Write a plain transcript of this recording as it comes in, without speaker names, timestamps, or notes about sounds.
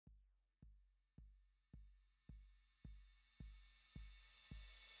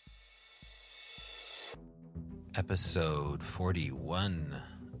Episode 41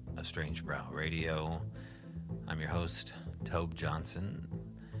 of Strange Brow Radio. I'm your host, Tobe Johnson.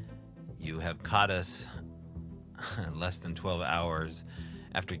 You have caught us less than 12 hours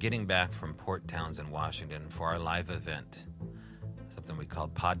after getting back from Port Townsend, Washington for our live event, something we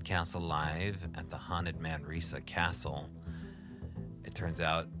called Podcastle Live at the haunted Manresa Castle. It turns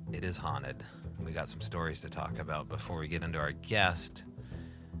out it is haunted. We got some stories to talk about. Before we get into our guest,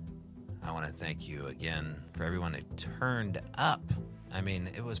 I want to thank you again for everyone who turned up. I mean,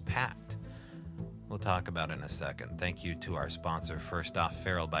 it was packed. We'll talk about it in a second. Thank you to our sponsor, first off,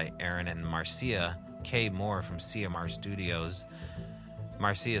 Feral by Aaron and Marcia K. Moore from CMR Studios.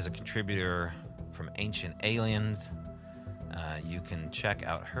 Marcia is a contributor from Ancient Aliens. You can check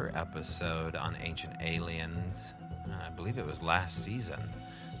out her episode on Ancient Aliens. I believe it was last season.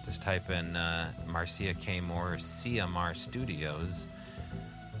 Just type in Marcia K. Moore, CMR Studios.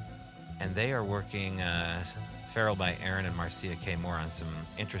 And they are working, Feral by Aaron and Marcia K. Moore, on some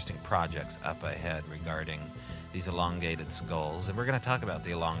interesting projects up ahead regarding these elongated skulls. And we're going to talk about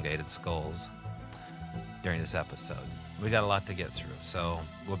the elongated skulls during this episode. We got a lot to get through, so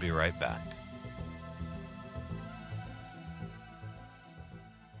we'll be right back.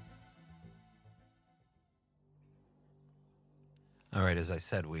 All right, as I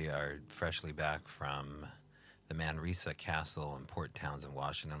said, we are freshly back from the Manresa Castle in Port Townsend,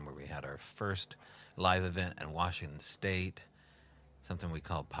 Washington, where we had our first live event in Washington State, something we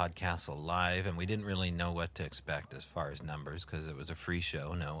called Podcastle Live, and we didn't really know what to expect as far as numbers because it was a free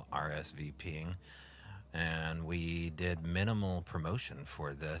show, no RSVPing, and we did minimal promotion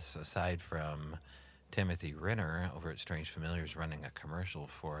for this, aside from Timothy Renner over at Strange Familiars running a commercial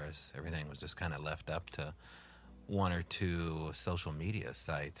for us. Everything was just kind of left up to one or two social media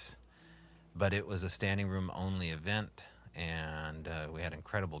sites. But it was a standing room only event, and we had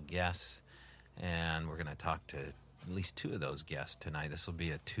incredible guests, and we're going to talk to at least two of those guests tonight. This will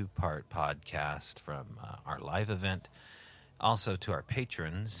be a two-part podcast from our live event. Also to our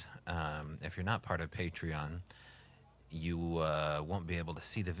patrons, if you're not part of Patreon, you won't be able to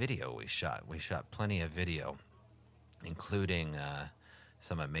see the video we shot. We shot plenty of video, including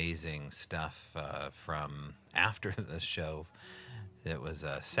some amazing stuff from after the show. It was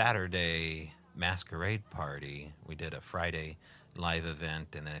a Saturday masquerade party. We did a Friday live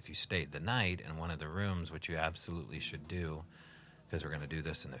event, and then if you stayed the night in one of the rooms, which you absolutely should do, because we're going to do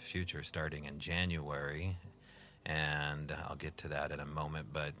this in the future starting in January, and I'll get to that in a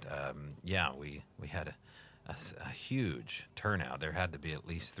moment, but yeah, we had a huge turnout. There had to be at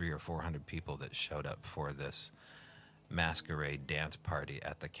least 300 or 400 people that showed up for this masquerade dance party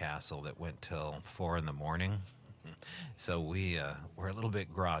at the castle that went till 4 in the morning. So we were a little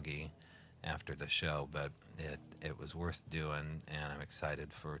bit groggy after the show, but it was worth doing, and I'm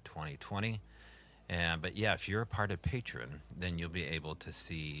excited for 2020. But yeah, if you're a part of Patreon, then you'll be able to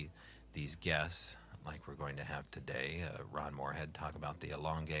see these guests like we're going to have today. Ron Moorhead talk about the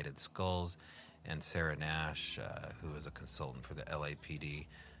elongated skulls, and Sarah Nash, who is a consultant for the LAPD,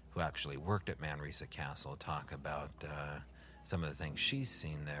 who actually worked at Manresa Castle, talk about some of the things she's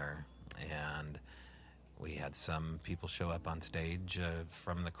seen there. And we had some people show up on stage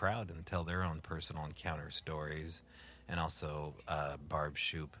from the crowd and tell their own personal encounter stories, and also Barb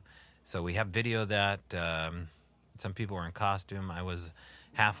Shoop. So we have video that some people were in costume. I was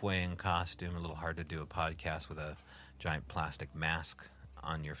halfway in costume. A little hard to do a podcast with a giant plastic mask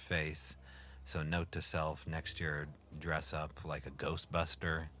on your face. So note to self, next year dress up like a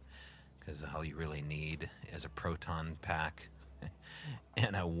Ghostbuster, because all you really need is a proton pack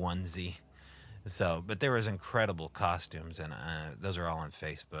and a onesie. So, but there was incredible costumes, and those are all on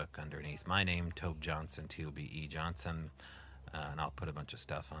Facebook underneath my name, Tobe Johnson, T-O-B-E Johnson, and I'll put a bunch of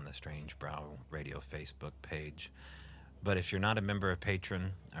stuff on the Strange Brow Radio Facebook page. But if you're not a member of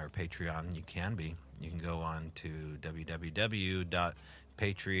Patreon, you can be. You can go on to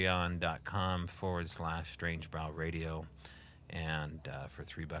www.patreon.com/Strange Brow Radio, and for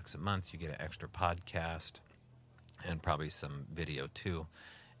 $3 a month, you get an extra podcast and probably some video too.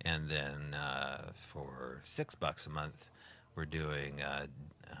 And then for $6 a month, we're doing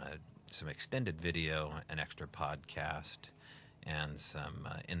some extended video, an extra podcast, and some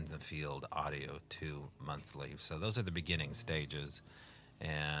in-the-field audio too monthly. So those are the beginning stages.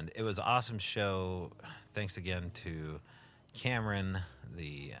 And it was an awesome show. Thanks again to Cameron,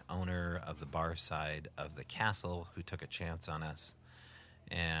 the owner of the bar side of the castle, who took a chance on us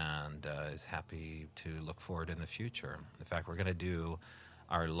and is happy to look forward in the future. In fact, we're going to do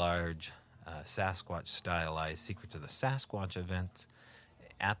our large Sasquatch stylized Secrets of the Sasquatch event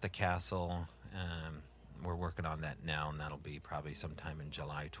at the castle. We're working on that now, and that'll be probably sometime in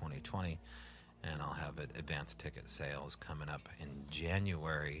July 2020. and I'll have advanced ticket sales coming up in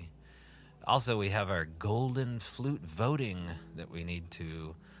January. Also, we have our Golden Flute voting that we need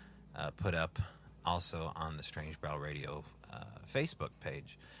to put up also on the Strange Brow Radio Facebook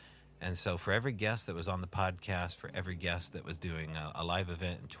page. And so for every guest that was on the podcast, for every guest that was doing a live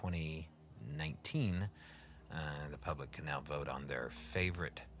event in 2019, the public can now vote on their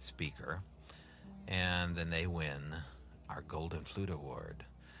favorite speaker, and then they win our Golden Flute Award.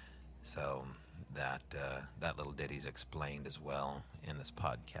 So that little ditty's explained as well in this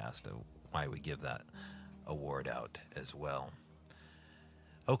podcast of why we give that award out as well.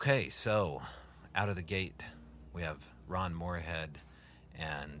 Okay, so out of the gate, we have Ron Moorhead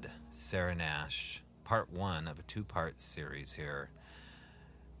and Sarah Nash, part one of a two-part series here.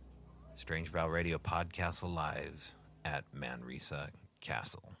 Strange Brow Radio Podcast Live at Manresa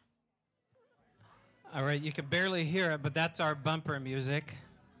Castle. All right, you can barely hear it, but that's our bumper music.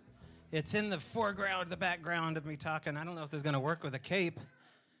 It's in the foreground, the background of me talking. I don't know if this is going to work with a cape,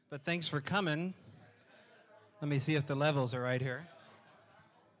 but thanks for coming. Let me see if the levels are right here.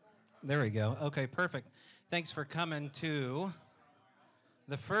 There we go. Okay, perfect. Thanks for coming to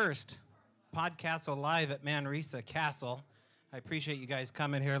the first Podcast Live at Manresa Castle. I appreciate you guys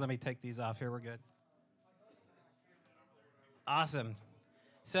coming here. Let me take these off here. We're good. Awesome.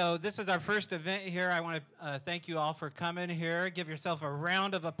 So this is our first event here. I want to thank you all for coming here. Give yourself a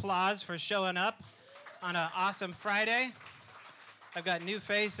round of applause for showing up on an awesome Friday. I've got new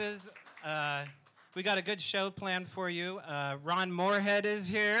faces. We got a good show planned for you. Ron Moorhead is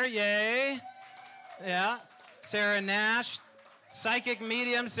here. Yay. Yeah. Sarah Nash. Psychic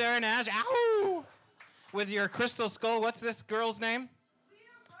medium Sarah Nash. Ow! With your crystal skull. What's this girl's name?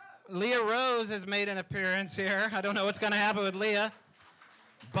 Leah Rose has made an appearance here. I don't know what's going to happen with Leah.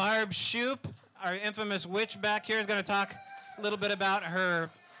 Barb Shoup, our infamous witch back here, is going to talk a little bit about her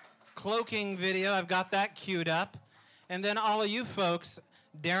cloaking video. I've got that queued up. And then all of you folks,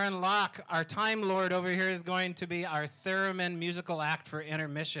 Darren Locke, our Time Lord over here, is going to be our theremin musical act for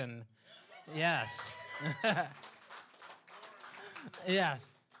intermission. Yes. Yes.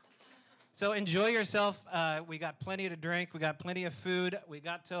 So enjoy yourself. We got plenty to drink. We got plenty of food. We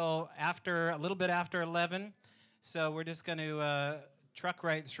got till a little bit after 11. So we're just going to truck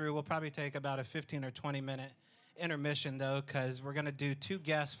right through. We'll probably take about a 15 or 20-minute intermission, though, because we're going to do two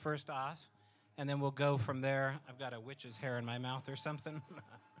guests first off, and then we'll go from there. I've got a witch's hair in my mouth or something.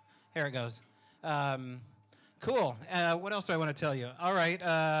 Here it goes. Cool. What else do I want to tell you? All right.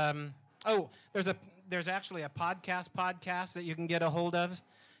 There's actually a podcast that you can get a hold of.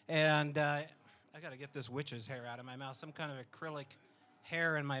 And I got to get this witch's hair out of my mouth, some kind of acrylic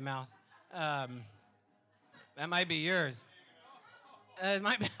hair in my mouth. That might be yours. It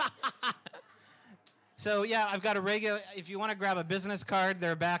might be. So, yeah, I've got if you want to grab a business card,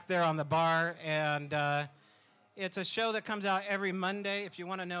 they're back there on the bar. And it's a show that comes out every Monday. If you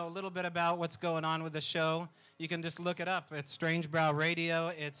want to know a little bit about what's going on with the show, you can just look it up. It's Strange Brow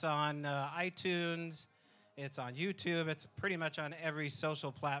Radio. It's on iTunes. It's on YouTube. It's pretty much on every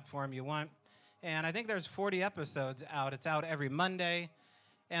social platform you want. And I think there's 40 episodes out. It's out every Monday.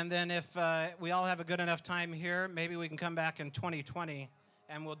 And then if we all have a good enough time here, maybe we can come back in 2020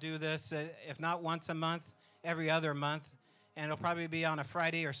 and we'll do this, if not once a month, every other month. And it'll probably be on a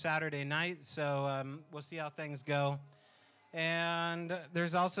Friday or Saturday night. So we'll see how things go. And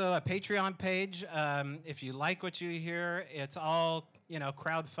there's also a Patreon page. If you like what you hear, it's all,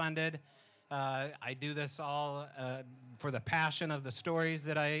 crowdfunded. I do this all for the passion of the stories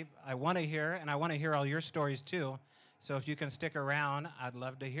that I want to hear, and I want to hear all your stories too. So if you can stick around, I'd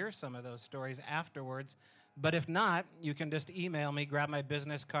love to hear some of those stories afterwards. But if not, you can just email me, grab my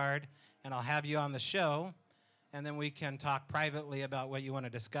business card, and I'll have you on the show, and then we can talk privately about what you want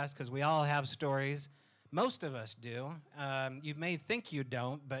to discuss, because we all have stories. Most of us do. You may think you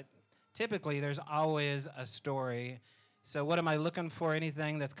don't, but typically there's always a story. So what am I looking for?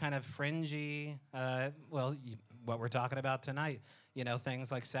 Anything that's kind of fringy? What we're talking about tonight.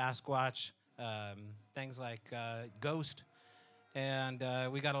 Things like Sasquatch, things like ghost. And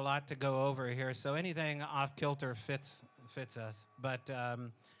we got a lot to go over here. So anything off-kilter fits us. But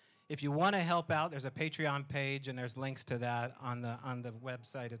if you want to help out, there's a Patreon page, and there's links to that on the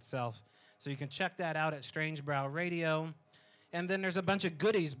website itself. So you can check that out at Strange Brow Radio. And then there's a bunch of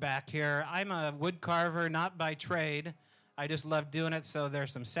goodies back here. I'm a wood carver, not by trade. I just love doing it. So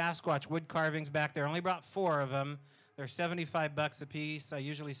there's some Sasquatch wood carvings back there. I only brought 4 of them. They're $75 a piece. I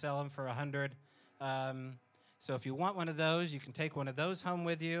usually sell them for $100. So if you want one of those, you can take one of those home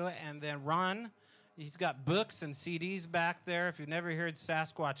with you. And then Ron, he's got books and CDs back there. If you've never heard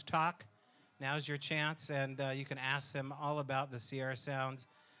Sasquatch talk, now's your chance. And you can ask them all about the Sierra Sounds.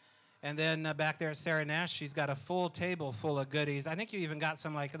 And then back there at Sarah Nash, she's got a full table full of goodies. I think you even got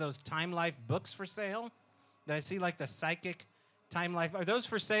some like those Time Life books for sale. Did I see like the Psychic Time Life? Are those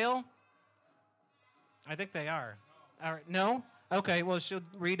for sale? I think they are. All right. No? Okay, well, she'll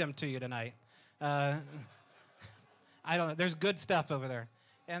read them to you tonight. I don't know. There's good stuff over there.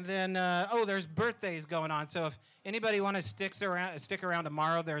 And then, there's birthdays going on. So if anybody want to stick around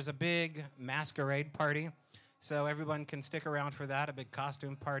tomorrow, there's a big masquerade party. So everyone can stick around for that. A big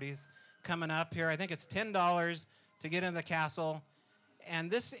costume party's coming up here. I think it's $10 to get in the castle. And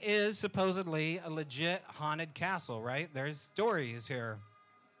this is supposedly a legit haunted castle, right? There's stories here.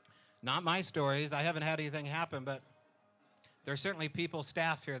 Not my stories. I haven't had anything happen, but there's certainly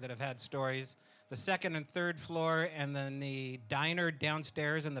staff here that have had stories. The second and third floor, and then the diner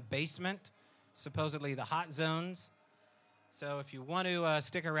downstairs in the basement, supposedly the hot zones. So if you want to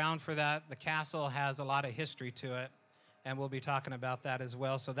stick around for that, the castle has a lot of history to it, and we'll be talking about that as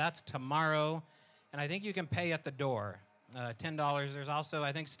well. So that's tomorrow, and I think you can pay at the door, $10. There's also,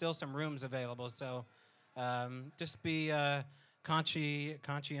 I think, still some rooms available. So just be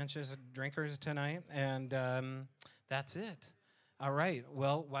conscientious drinkers tonight, and that's it. All right.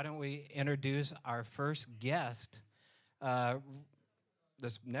 Well, why don't we introduce our first guest?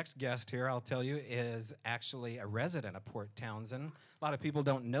 This next guest here, I'll tell you, is actually a resident of Port Townsend. A lot of people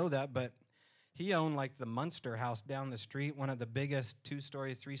don't know that, but he owned like the Munster House down the street, one of the biggest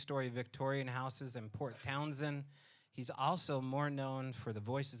 2-story, 3-story Victorian houses in Port Townsend. He's also more known for the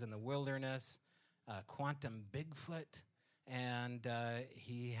Voices in the Wilderness, Quantum Bigfoot, and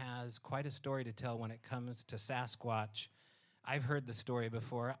he has quite a story to tell when it comes to Sasquatch. I've heard the story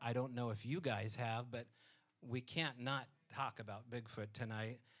before. I don't know if you guys have, but we can't not talk about Bigfoot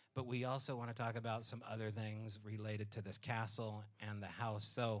tonight, but we also want to talk about some other things related to this castle and the house.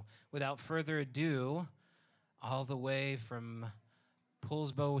 So without further ado, all the way from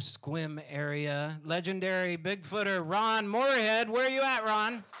Poulsbo Squim area, legendary Bigfooter Ron Moorhead. Where are you at,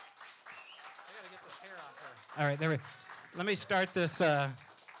 Ron? I got to get this hair off here. All right, there we go. Let me start this.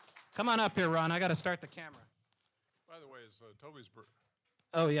 Come on up here, Ron. I got to start the camera. By the way, it's Toby's birthday.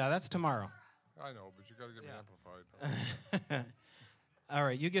 Oh, yeah, that's tomorrow. I know, but you got to get me amplified. All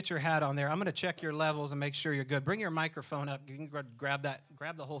right, you get your hat on there. I'm going to check your levels and make sure you're good. Bring your microphone up. You can grab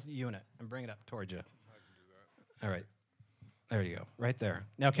the whole unit and bring it up towards you. I can do that. All right. There you go, right there.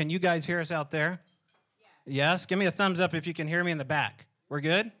 Now, can you guys hear us out there? Yes? Give me a thumbs up if you can hear me in the back. We're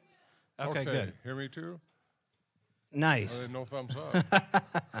good? Okay, good. Hear me too? Nice. No thumbs up.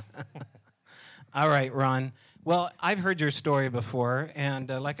 All right, Ron. Well, I've heard your story before, and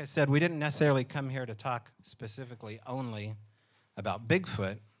like I said, we didn't necessarily come here to talk specifically only about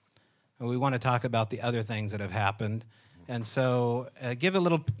Bigfoot. We want to talk about the other things that have happened. And so give a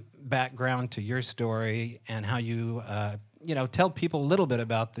little background to your story and how you, tell people a little bit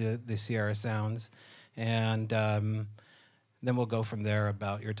about the Sierra Sounds, and then we'll go from there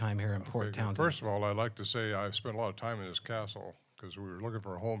about your time here in Port Townsend. First of all, I'd like to say I've spent a lot of time in this castle because we were looking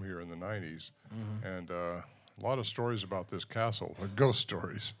for a home here in the 90s, and a lot of stories about this castle, ghost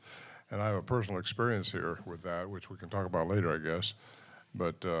stories. And I have a personal experience here with that, which we can talk about later, I guess.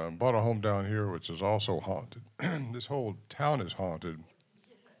 But bought a home down here, which is also haunted. This whole town is haunted.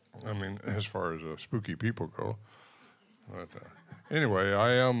 I mean, as far as spooky people go. But anyway,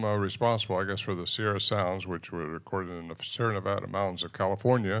 I am responsible, I guess, for the Sierra Sounds, which were recorded in the Sierra Nevada mountains of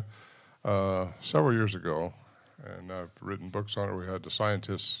California several years ago. And I've written books on it. We had the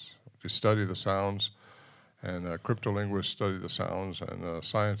scientists to study the sounds, and cryptolinguists study the sounds, and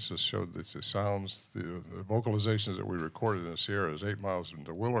scientists showed that the sounds, the vocalizations that we recorded in the Sierras, 8 miles into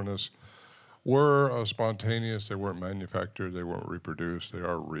the wilderness, were spontaneous. They weren't manufactured. They weren't reproduced. They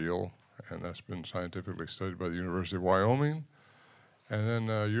are real, and that's been scientifically studied by the University of Wyoming. And then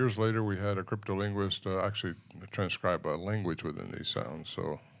years later, we had a cryptolinguist actually transcribe a language within these sounds.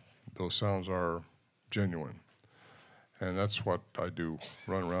 So those sounds are genuine. And that's what I do,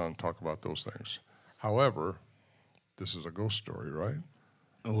 run around and talk about those things. However, this is a ghost story, right?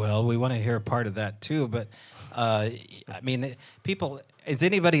 Well, we want to hear part of that too, but people, is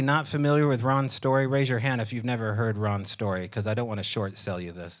anybody not familiar with Ron's story? Raise your hand if you've never heard Ron's story, because I don't want to short sell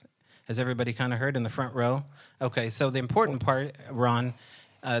you this. Has everybody kind of heard in the front row? Okay, so the important part, Ron,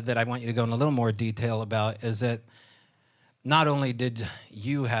 that I want you to go in a little more detail about is that not only did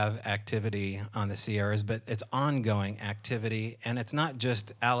you have activity on the Sierras, but it's ongoing activity, and it's not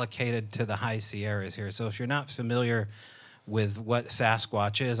just allocated to the high Sierras here. So if you're not familiar with what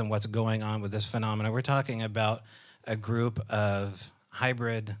Sasquatch is and what's going on with this phenomenon, we're talking about a group of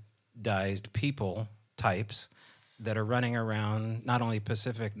hybridized people types that are running around not only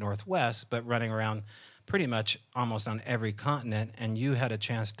Pacific Northwest, but running around pretty much almost on every continent, and you had a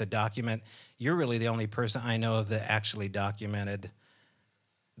chance to document. You're really the only person I know of that actually documented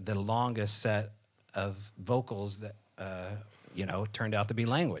the longest set of vocals that turned out to be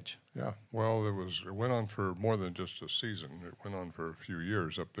language. Yeah, well, it went on for more than just a season. It went on for a few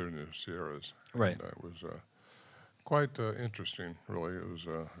years up there in the Sierras. Right. And it was quite interesting, really. It was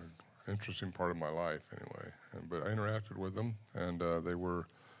an interesting part of my life, anyway. But I interacted with them, and they were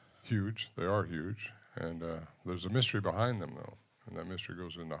huge. They are huge. And there's a mystery behind them, though. And that mystery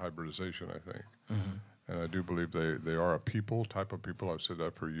goes into hybridization, I think. Mm-hmm. And I do believe they are a type of people. I've said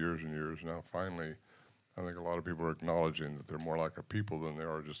that for years and years. Now, finally, I think a lot of people are acknowledging that they're more like a people than they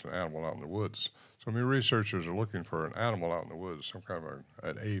are just an animal out in the woods. So many researchers are looking for an animal out in the woods, some kind of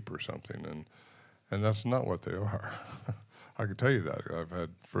an ape or something, and that's not what they are. I can tell you that. I've had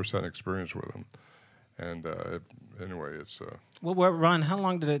first-hand experience with them. And anyway, it's... Well, Ron, how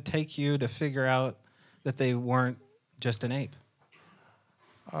long did it take you to figure out that they weren't just an ape?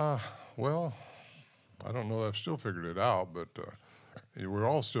 Well, I don't know that I've still figured it out, but... we're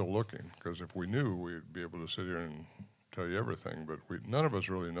all still looking, because if we knew, we'd be able to sit here and tell you everything, but none of us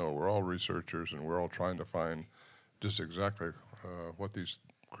really know. We're all researchers, and we're all trying to find just exactly what these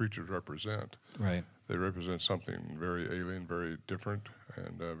creatures represent. Right. They represent something very alien, very different,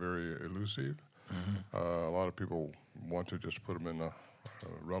 and very elusive. Mm-hmm. A lot of people want to just put them in a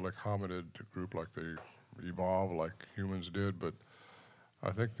relic hominid group like they evolved like humans did, but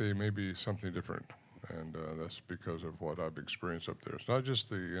I think they may be something different. And that's because of what I've experienced up there. It's not just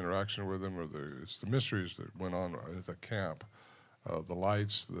the interaction with them, it's the mysteries that went on at the camp, the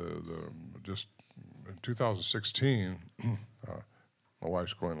lights, just in 2016. My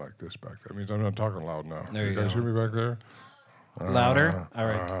wife's going like this back there. That means I'm not talking loud now. There you guys go. hear me back there? Louder? All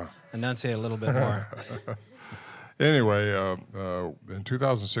right. Enunciate a little bit more. Anyway, in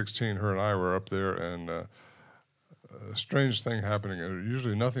 2016, her and I were up there, and a strange thing happening.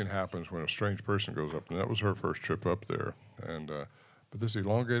 Usually nothing happens when a strange person goes up, and that was her first trip up there. And but this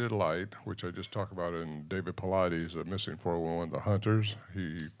elongated light, which I just talked about in David Pilates, Missing 411, The Hunters,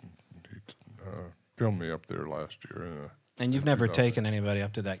 he filmed me up there last year. And you've never taken anybody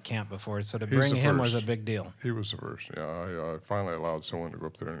up to that camp before, so to bring him was a big deal. He was the first, yeah. I finally allowed someone to go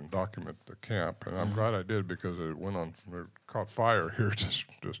up there and document the camp, and I'm glad I did, because it caught fire here just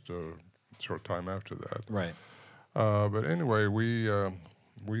a short time after that. Right. But anyway,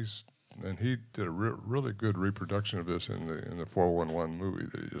 and he did a really good reproduction of this in the 411 movie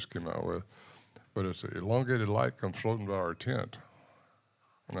that he just came out with. But it's an elongated light comes floating by our tent.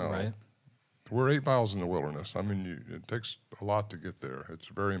 Now, right. We're 8 miles in the wilderness. I mean, it takes a lot to get there. It's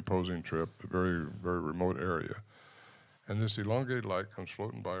a very imposing trip, a very, very remote area. And this elongated light comes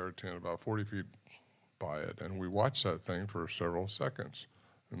floating by our tent about 40 feet by it. And we watched that thing for several seconds.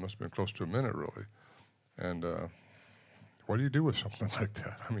 It must have been close to a minute, really. And what do you do with something like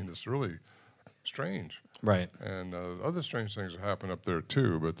that? I mean, it's really strange. Right. And other strange things happen up there,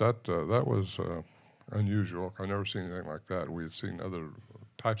 too. But that was unusual. I've never seen anything like that. We had seen other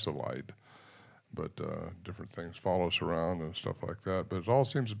types of light, but different things follow us around and stuff like that. But it all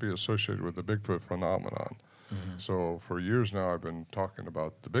seems to be associated with the Bigfoot phenomenon. Mm-hmm. So for years now, I've been talking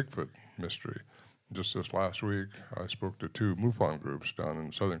about the Bigfoot mystery. Just this last week, I spoke to 2 MUFON groups down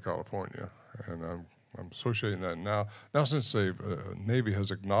in Southern California, and I'm associating that now. Now, since the Navy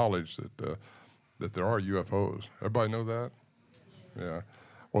has acknowledged that there are UFOs, everybody know that? Yeah.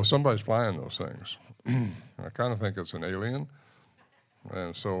 Well, somebody's flying those things. I kind of think it's an alien,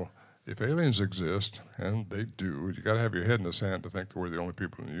 and so. If aliens exist, and they do, you got to have your head in the sand to think that we're the only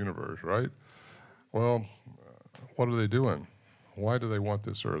people in the universe, right? Well, what are they doing? Why do they want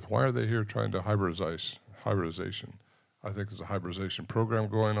this Earth? Why are they here trying to hybridization? I think there's a hybridization program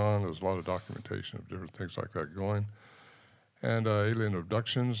going on. There's a lot of documentation of different things like that going. And alien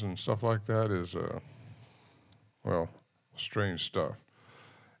abductions and stuff like that is, strange stuff.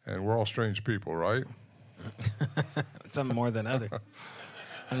 And we're all strange people, right? Some more than others.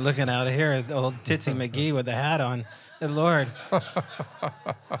 I'm looking out of here at old Titsy McGee with the hat on. Good Lord.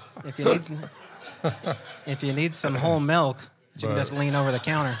 If you need some whole milk, you can just lean over the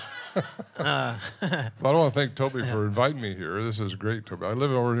counter. Well, I don't want to thank Toby for inviting me here. This is great, Toby. I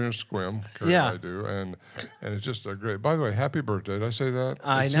live over here in Sequim. Yeah. I do. And it's just a great... By the way, happy birthday. Did I say that?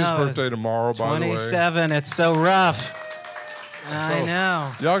 I it's know. His birthday tomorrow, by the way. 27. It's so rough. I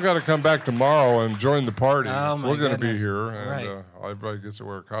know. Y'all got to come back tomorrow and join the party. Oh, my We're going to be goodness. here. And Right. everybody gets to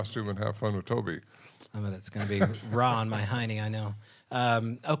wear a costume and have fun with Toby. I mean, it's going to be raw on my hiney, I know.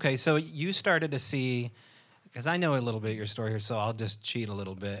 Okay, so you started to see because I know a little bit of your story here, so I'll just cheat a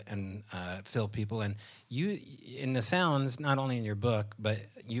little bit and fill people in. You, in the sounds, not only in your book, but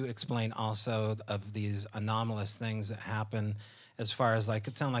you explain also of these anomalous things that happen as far as, like,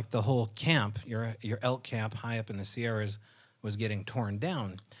 it sounded like the whole camp, your elk camp high up in the Sierras, was getting torn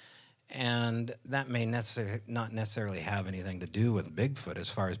down. And that may not necessarily have anything to do with Bigfoot as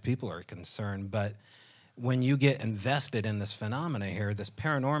far as people are concerned, but when you get invested in this phenomena here, this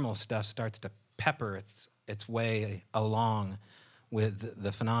paranormal stuff starts to pepper its way along with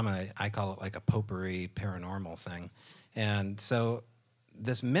the phenomena. I call it like a potpourri paranormal thing. And so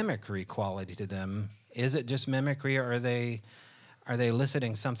this mimicry quality to them, is it just mimicry, or are they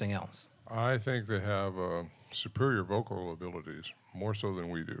eliciting something else? I think they have superior vocal abilities, more so than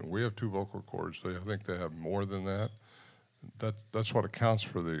we do. We have 2 vocal cords. I think they have more than that. That's what accounts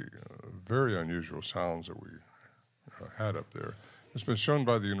for the very unusual sounds that we had up there. It's been shown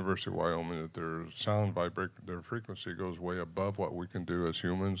by the University of Wyoming that their sound their frequency goes way above what we can do as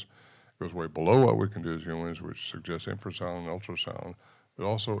humans, goes way below what we can do as humans, which suggests infrasound and ultrasound, but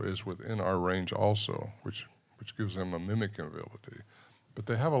also is within our range also, which gives them a mimicking ability. But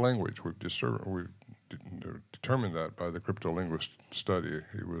they have a language. We've determined that by the cryptolinguist study.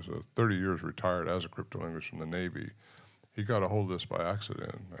 He was 30 years retired as a cryptolinguist from the Navy. He got a hold of this by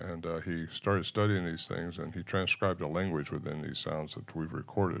accident, and he started studying these things, and he transcribed a language within these sounds that we've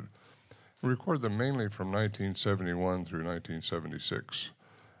recorded. We recorded them mainly from 1971 through 1976,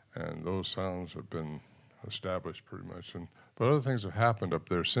 and those sounds have been established pretty much. But other things have happened up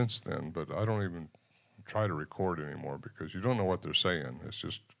there since then, but I don't even try to record anymore because you don't know what they're saying. It's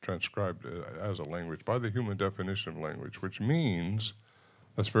just transcribed as a language by the human definition of language, which means,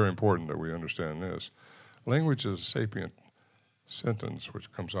 that's very important that we understand this, language is a sapient sentence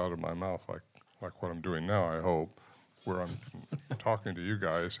which comes out of my mouth like what I'm doing now, I hope, where I'm talking to you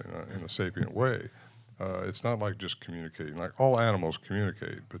guys in a sapient way. It's not like just communicating. Like all animals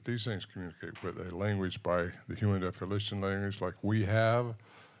communicate, but these things communicate with a language by the human definition language like we have,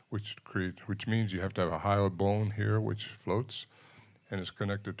 which means you have to have a hyoid bone here which floats, and it's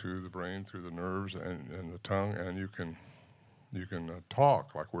connected to the brain through the nerves and the tongue, and you can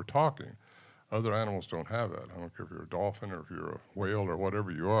talk like we're talking. Other animals don't have that. I don't care if you're a dolphin or if you're a whale or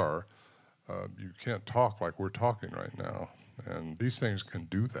whatever you are. You can't talk like we're talking right now. And these things can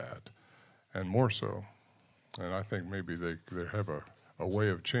do that, and more so. And I think maybe they have a way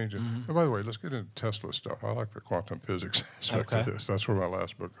of changing. Mm-hmm. And by the way, let's get into Tesla stuff. I like the quantum physics aspect of this. That's where my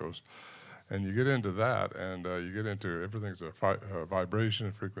last book goes. And you get into that, and you get into everything's a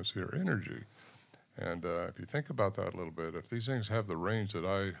vibration, frequency, or energy. And if you think about that a little bit, if these things have the range that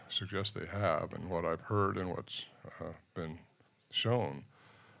I suggest they have, and what I've heard and what's been shown,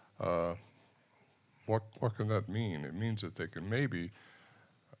 what can that mean? It means that they can maybe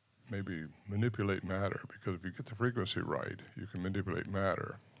manipulate matter, because if you get the frequency right, you can manipulate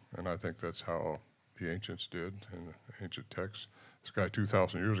matter. And I think that's how the ancients did in the ancient texts. This guy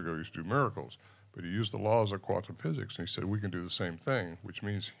 2,000 years ago used to do miracles, but he used the laws of quantum physics, and he said we can do the same thing, which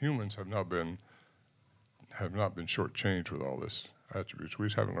means humans have not been shortchanged with all this attributes. We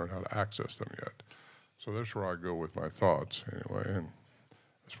just haven't learned how to access them yet. So that's where I go with my thoughts anyway. And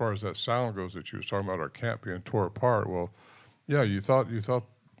as far as that sound goes that you was talking about, our camp being tore apart, well, yeah, you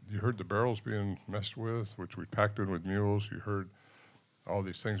heard the barrels being messed with, which we packed in with mules. You heard all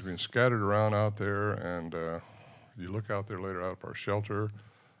these things being scattered around out there, and you look out there later out of our shelter,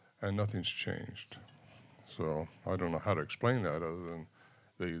 and nothing's changed. So I don't know how to explain that other than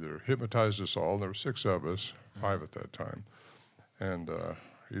they either hypnotized us all. There were 6 of us, 5 at that time, and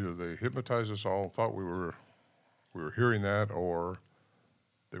either they hypnotized us all, thought we were hearing that, or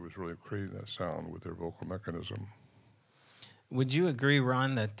they was really creating that sound with their vocal mechanism. Would you agree,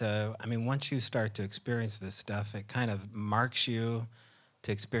 Ron, that once you start to experience this stuff, it kind of marks you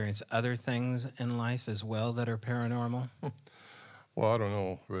to experience other things in life as well that are paranormal? Well, I don't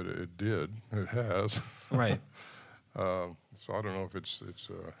know, but it did. It has. Right. So I don't know if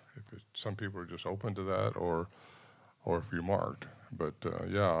some people are just open to that, or if you're marked. But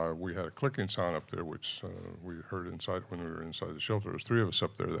yeah, we had a clicking sound up there, which we heard inside when we were inside the shelter. There was 3 of us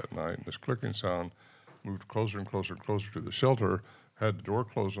up there that night, and this clicking sound moved closer and closer and closer to the shelter. Had the door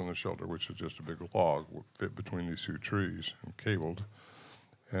closed on the shelter, which is just a big log fit between these 2 trees and cabled.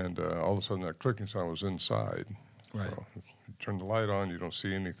 And all of a sudden, that clicking sound was inside. Right. So if you turn the light on, you don't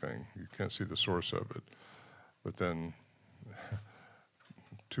see anything. You can't see the source of it. But then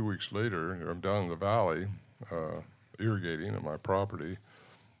 2 weeks later, I'm down in the valley irrigating at my property,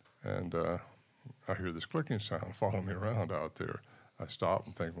 and I hear this clicking sound following me around out there. I stop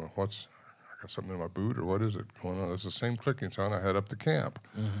and think, well, I got something in my boot, or what is it going on? It's the same clicking sound I had up the camp.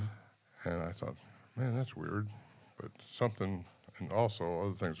 Mm-hmm. And I thought, man, that's weird. But something, and also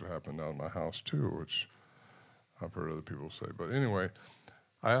other things have happened down in my house too, which I've heard other people say. But anyway,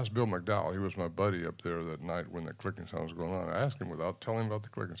 I asked Bill McDowell, he was my buddy up there that night when the clicking sound was going on. I asked him without telling him about the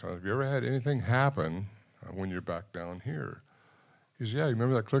clicking sound, have you ever had anything happen when you're back down here? He said, yeah, you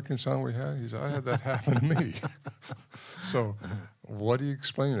remember that clicking sound we had? He said, I had that happen to me. So what do you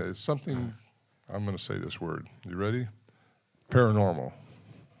explain it? It's something, I'm going to say this word. You ready? Paranormal.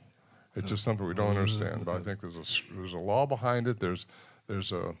 It's just something we don't understand, but I think there's a law behind it. There's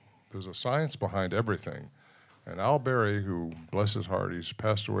a science behind everything. And Al Berry, who, bless his heart, he's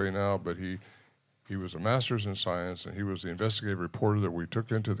passed away now, but he was a master's in science, and he was the investigative reporter that we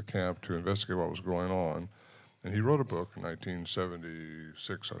took into the camp to investigate what was going on. And he wrote a book in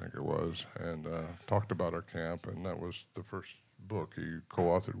 1976, I think it was, and talked about our camp, and that was the first book he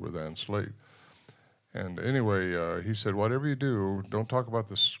co-authored with Ann Slate. And anyway, he said, whatever you do, don't talk about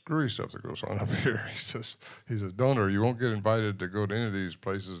the screwy stuff that goes on up here. He says, don't, or you won't get invited to go to any of these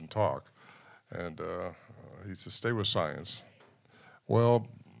places and talk. And he said, stay with science. Well,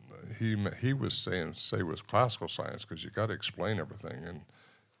 he was saying stay with classical science because you got to explain everything. And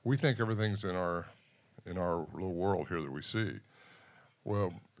we think everything's in our little world here that we see.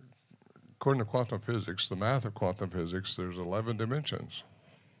 Well, according to quantum physics, the math of quantum physics, there's 11 dimensions,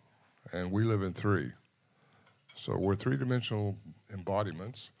 and we live in 3. So we're 3-dimensional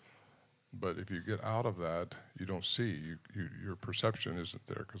embodiments, but if you get out of that, you don't see. Your perception isn't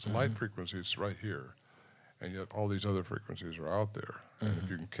there because the light frequency is right here, and yet all these other frequencies are out there. And if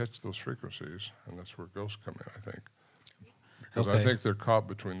you can catch those frequencies, and that's where ghosts come in, I think. Because I think they're caught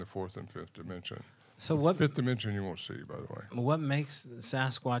between the 4th and 5th dimension. So the what 5th dimension you won't see, by the way. What makes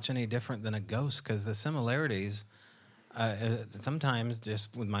Sasquatch any different than a ghost? Because the similarities, sometimes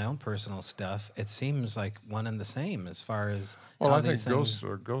just with my own personal stuff, it seems like one and the same as far as. Well, I think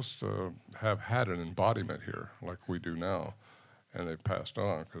ghosts have had an embodiment here, like we do now, and they've passed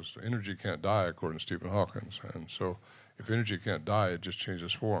on because energy can't die, according to Stephen Hawking. And so, if energy can't die, it just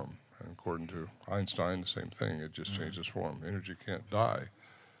changes form. And according to Einstein, the same thing. It just changes form. Energy can't die.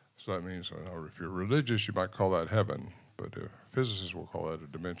 So that means, if you're religious, you might call that heaven, but physicists will call that a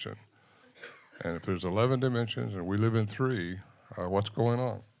dimension. And if there's 11 dimensions and we live in 3, what's going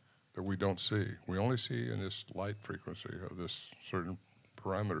on that we don't see? We only see in this light frequency of this certain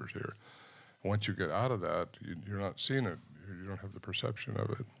parameters here. Once you get out of that, you're not seeing it. You don't have the perception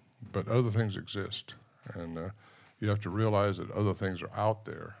of it. But other things exist, and you have to realize that other things are out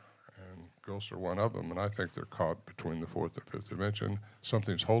there. Ghosts are one of them, and I think they're caught between the 4th and 5th dimension.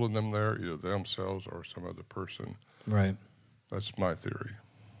 Something's holding them there, either themselves or some other person. Right. That's my theory.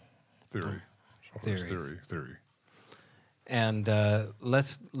 Theory. And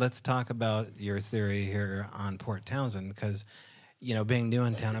let's talk about your theory here on Port Townsend, because, being new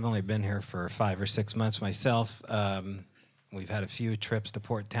in town, I've only been here for 5 or 6 months myself. We've had a few trips to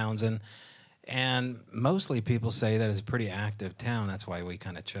Port Townsend. And mostly people say that it's a pretty active town. That's why we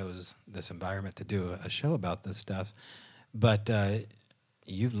kind of chose this environment to do a show about this stuff. But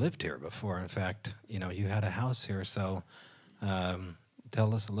you've lived here before. In fact, you had a house here. So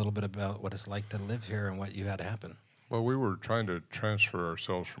tell us a little bit about what it's like to live here and what you had happen. Well, we were trying to transfer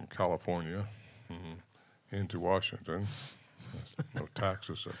ourselves from California into Washington. No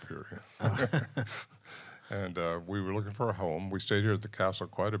taxes up here. And we were looking for a home. We stayed here at the castle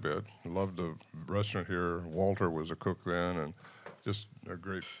quite a bit. Loved the restaurant here. Walter was a cook then, and just a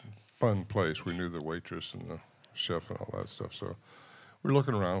great, fun place. We knew the waitress and the chef and all that stuff. So we were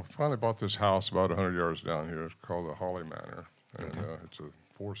looking around. Finally bought this house about 100 yards down here. It's called the Holly Manor. And it's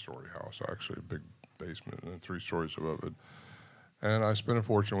a 4-story house, actually, a big basement, and then 3 stories above it. And I spent a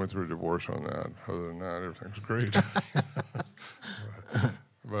fortune, went through a divorce on that. Other than that, everything's great.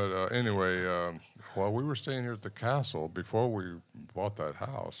 But anyway, while we were staying here at the castle, before we bought that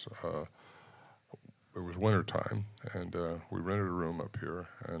house, it was wintertime, and we rented a room up here,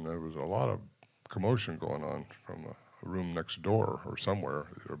 and there was a lot of commotion going on from a room next door or somewhere,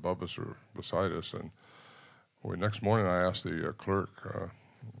 either above us or beside us. And next morning I asked the clerk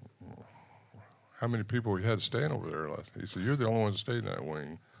how many people we had staying over there. He said, "You're the only one that stayed in that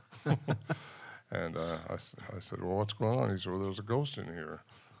wing." And I said, "Well, what's going on?" He said, "Well, there's a ghost in here."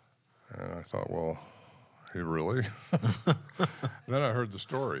 And I thought, well, he really? Then I heard the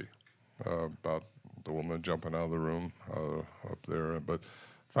story about the woman jumping out of the room up there, but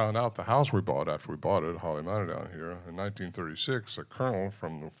found out the house we bought after we bought it, Holly Manor down here, in 1936, a colonel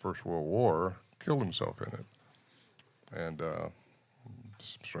from the First World War killed himself in it. And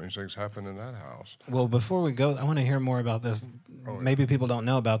some strange things happened in that house. Well, before we go, I want to hear more about this. Oh, yeah. Maybe people don't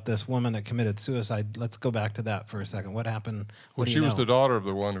know about this woman that committed suicide. Let's go back to that for a second. What happened? Well, she was the daughter of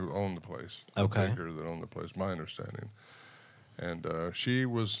the one who owned the place. Okay. The baker that owned the place, my understanding. And she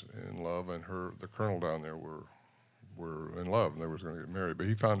was in love, and the colonel down there were in love, and they was going to get married. But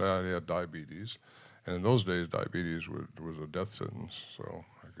he found out he had diabetes, and in those days, diabetes was a death sentence. So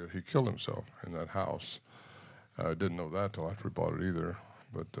I guess he killed himself in that house. I didn't know that till after we bought it either.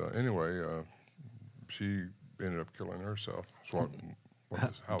 But anyway, she ended up killing herself.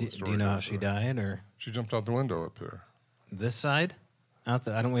 That's how the story do you know how goes. she died, or She jumped out the window up there. this side? I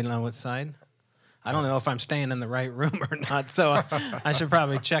don't really know what side. I don't know if I'm staying in the right room or not, so I should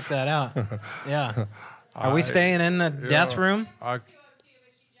probably check that out. Yeah. Are we staying in the death room?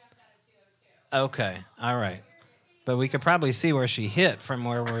 Okay. All right. But we could probably see where she hit from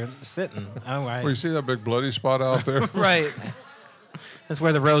where we're sitting. All right. Well, you see that big bloody spot out there? Right. That's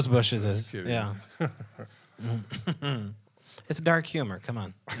where the rose bushes is. Kidding. Yeah. It's dark humor. Come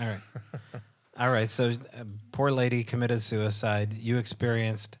on. All right. All right. So, poor lady committed suicide. You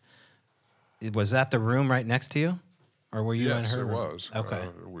experienced. Was that the room right next to you, or were you in Yes, her it room? was. Okay.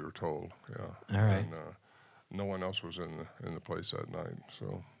 We were told. Yeah. All right. And, no one else was in the place that night,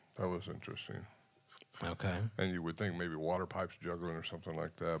 so that was interesting. Okay. And you would think maybe water pipes juggling or something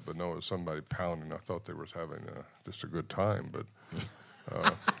like that, but no, it was somebody pounding. I thought they was having just a good time, but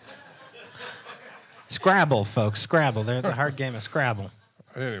Scrabble, folks. Scrabble. They're the hard game of Scrabble.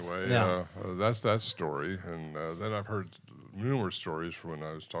 anyway, Yeah. that's that story. And then I've heard numerous stories from when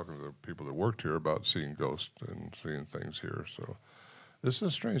I was talking to the people that worked here about seeing ghosts and seeing things here. So this is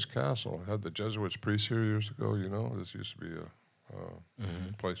a strange castle. It had the Jesuits priests here years ago. You know, this used to be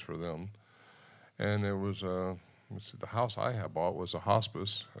a place for them. And it was let's see, the house I had bought was a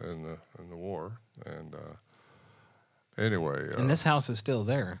hospice in the war. And anyway, And this house is still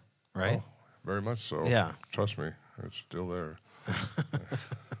there, right? oh, very much so. Yeah. Trust me, it's still there. I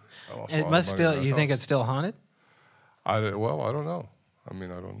lost a It lot of must money still. in that You think house. it's still haunted? Well, I don't know. I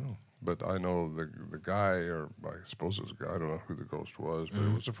mean, I don't know. But I know the guy, or I suppose it was a guy, I don't know who the ghost was, but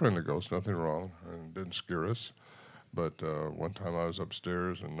it was a friendly ghost, nothing wrong, and it didn't scare us. But one time I was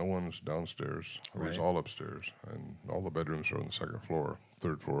upstairs, and no one was downstairs. It was Right. all upstairs, and all the bedrooms are on the second floor,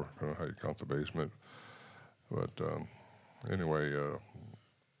 third floor, depending on how you count the basement. But anyway,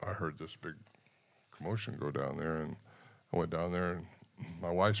 I heard this big commotion go down there, and I went down there, and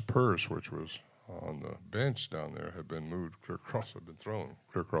my wife's purse, which was on the bench down there, had been moved clear across, had been thrown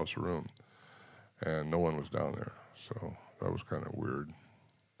clear across the room, and no one was down there. So that was kind of weird.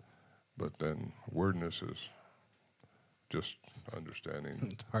 But then weirdness is just understanding.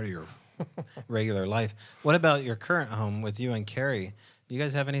 It's part of your regular life. What about your current home with you and Carrie? Do you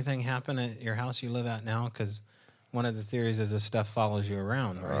guys have anything happen at your house you live at now? Because one of the theories is this stuff follows you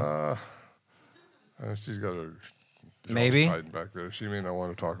around, right? She's got her Maybe. jaws tightened back there. She may not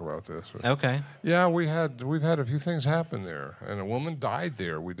want to talk about this. But Okay. yeah, we've had a few things happen there, and a woman died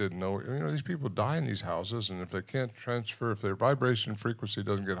there. We didn't know. You know, these people die in these houses, and if they can't transfer, if their vibration frequency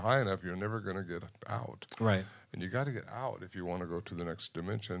doesn't get high enough, you're never going to get out. Right. And you got to get out if you want to go to the next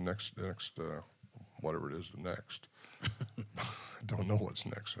dimension, next whatever it is, next. I don't know what's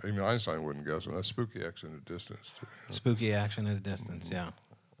next. I mean, Einstein wouldn't guess, and that's spooky X in the distance too. Spooky action at a distance, yeah.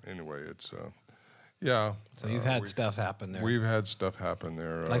 Anyway, it's yeah. So you've had stuff happen there. We've had stuff happen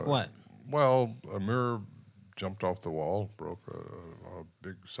there. Like what? Well, a mirror jumped off the wall, broke a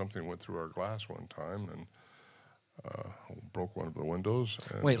big something went through our glass one time, and broke one of the windows.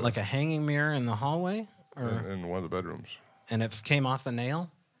 And, Wait, like a hanging mirror in the hallway? Or in one of the bedrooms. and it came off the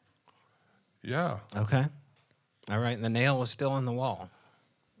nail? Yeah. Okay. All right, and the nail was still in the wall.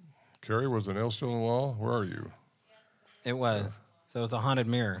 Carrie, was the nail still in the wall? Where are you? It was. So it was a haunted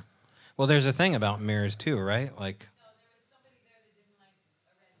mirror. Well, there's a thing about mirrors too, right? Like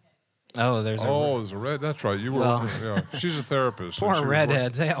there's There's a red. That's right. You were. Well- Yeah. She's a therapist. and poor she was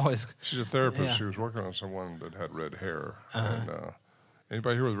redheads. They always She's a therapist. Yeah. She was working on someone that had red hair. And,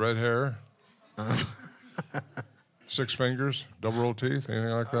 anybody here with red hair? 6 fingers, double row teeth,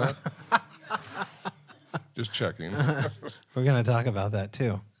 anything like that? Just checking. We're going to talk about that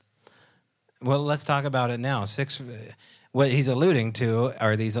too. Well, let's talk about it now. What he's alluding to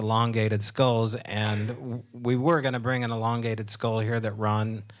are these elongated skulls, and we were going to bring an elongated skull here that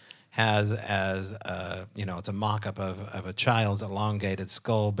Ron has as it's a mock-up of a child's elongated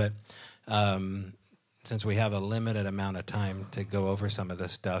skull, but since we have a limited amount of time to go over some of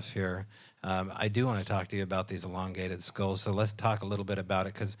this stuff here, I do want to talk to you about these elongated skulls. So let's talk a little bit about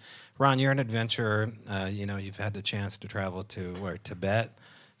it, because Ron, you're an adventurer. You've had the chance to travel to Tibet,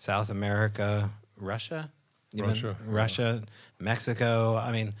 South America, Russia. Russia, Mexico.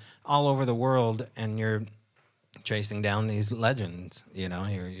 I mean, all over the world, and you're chasing down these legends.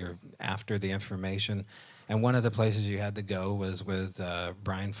 You're after the information. And one of the places you had to go was with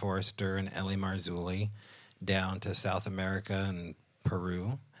Brian Forrester and Ellie Marzulli down to South America and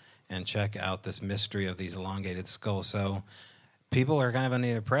Peru and check out this mystery of these elongated skulls. So people are kind of under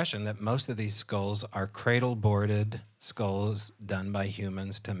the impression that most of these skulls are cradle-boarded skulls done by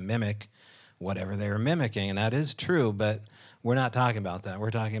humans to mimic whatever they're mimicking. And that is true, but we're not talking about that.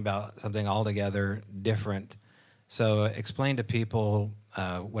 We're talking about something altogether different. So explain to people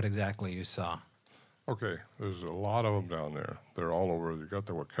what exactly you saw. Okay, there's a lot of them down there. They're all over. You got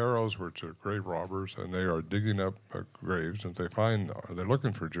the Huaqueros, which are grave robbers, and they are digging up graves. And they're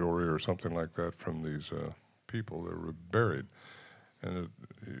looking for jewelry or something like that from these people that were buried. And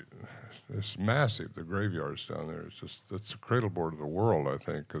it's massive, the graveyards down there. It's a cradle board of the world, I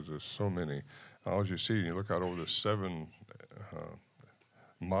think, because there's so many. All you see, you look out over the 7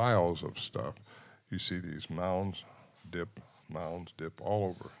 miles of stuff, you see these mounds dip all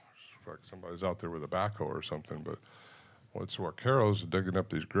over. It's like somebody's out there with a backhoe or something, but what's Huaqueros digging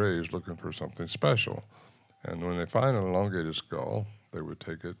up these graves looking for something special. And when they find an elongated skull, they would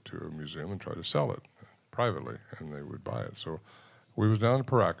take it to a museum and try to sell it privately, and they would buy it. So we was down in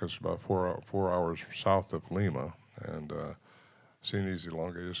Paracas, about 4 hours south of Lima, and seen these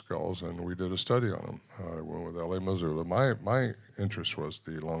elongated skulls, and we did a study on them. I went with Ellie Marzulli. My interest was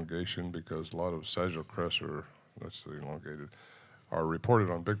the elongation because a lot of sagittal crests that's the elongated, are reported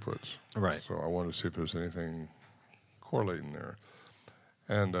on Bigfoots. Right. So I wanted to see if there's anything correlating there.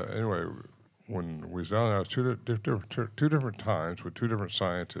 And anyway, when we was down there, it was two different times with 2 different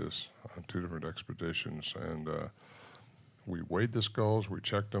scientists on 2 different expeditions, and we weighed the skulls, we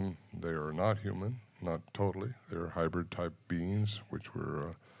checked them. They are not human, not totally. They're hybrid-type beings, which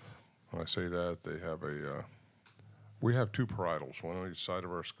were, when I say that, they have we have 2 parietals, one on each side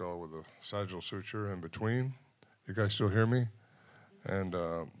of our skull with a sagittal suture in between. You guys still hear me? And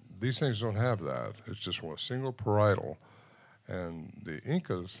these things don't have that. It's just a single parietal. And the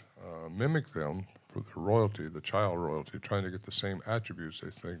Incas mimic them for the royalty, the child royalty, trying to get the same attributes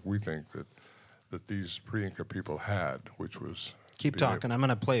we think that these pre-Inca people had, which was... Keep talking. I'm going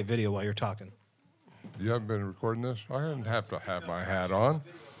to play a video while you're talking. You haven't been recording this? I didn't have to have my hat on.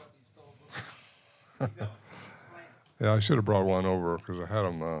 Yeah, I should have brought one over because I had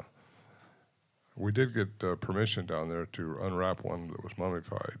them... we did get permission down there to unwrap one that was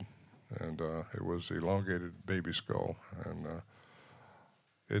mummified, and it was elongated baby skull, and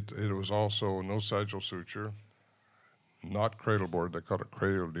it was also no sagittal suture, not cradle board. They call it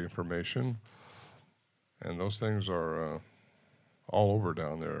cradle deformation, and those things are all over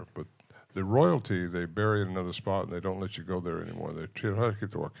down there. But the royalty, they bury in another spot, and they don't let you go there anymore. They try to keep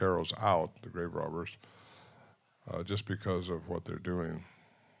the Huaqueros out, the grave robbers, just because of what they're doing.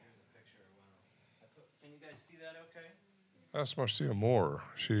 That's Marcia Moore.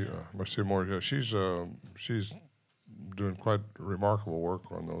 Marcia Moore. Yeah, she's doing quite remarkable work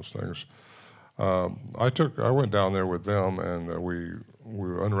on those things. I went down there with them, and we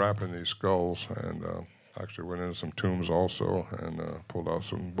were unwrapping these skulls, and actually went into some tombs also, and pulled out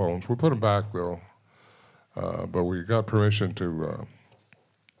some bones. We put them back though, but we got permission to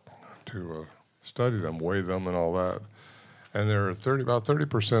study them, weigh them, and all that. And they're about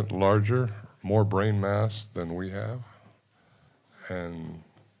 30% larger, more brain mass than we have. And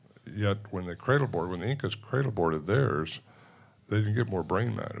yet, when the Incas cradle boarded theirs, they didn't get more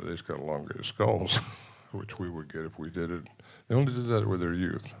brain matter. They just got elongated skulls, which we would get if we did it. They only did that with their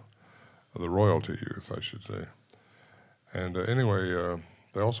youth, the royalty youth, I should say. And anyway,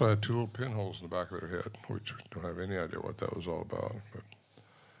 they also had 2 little pinholes in the back of their head, which we don't have any idea what that was all about.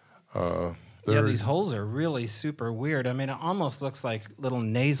 But yeah, these holes are really super weird. I mean, it almost looks like little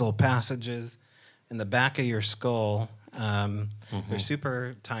nasal passages in the back of your skull. They're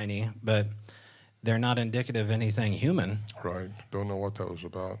super tiny, but they're not indicative of anything human. Right. Don't know what that was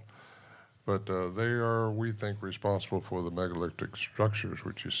about. But they are, we think, responsible for the megalithic structures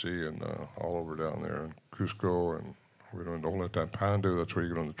which you see in all over down there in Cusco, and we're doing Ollantaytambo. That's where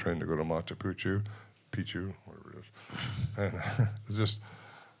you get on the train to go to Machu Picchu, whatever it is. And it's just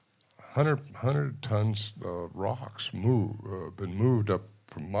 100 tons of rocks been moved up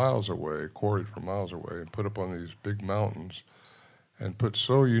from miles away, quarried from miles away, and put up on these big mountains, and put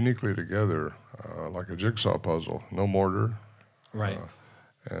so uniquely together, like a jigsaw puzzle. No mortar. Right.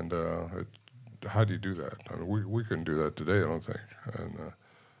 And how do you do that? I mean, we couldn't do that today, I don't think. And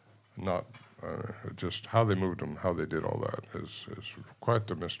Just how they moved them, how they did all that is quite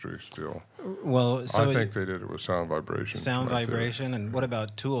the mystery still. Well, so I think they did it with sound vibration. Sound vibration, and what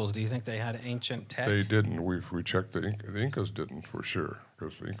about tools? Do you think they had ancient tech? They didn't. We checked the Incas didn't for sure,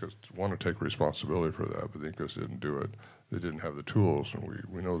 because the Incas want to take responsibility for that, but the Incas didn't do it. They didn't have the tools, and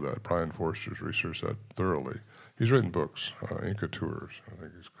we know that. Brian Forster's researched that thoroughly. He's written books, Inca Tours, I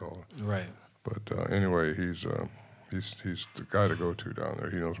think he's called. Right. But anyway, he's the guy to go to down there.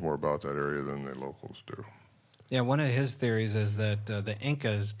 He knows more about that area than the locals do. Yeah, one of his theories is that the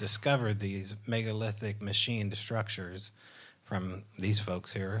Incas discovered these megalithic machined structures from these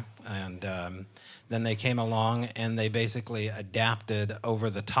folks here, and then they came along and they basically adapted over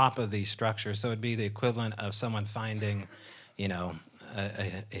the top of these structures. So it'd be the equivalent of someone finding, a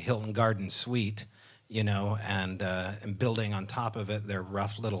Hilton Garden suite, and building on top of it their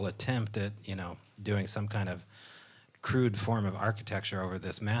rough little attempt at, doing some kind of crude form of architecture over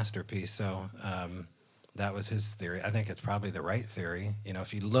this masterpiece. So that was his theory. I think it's probably the right theory.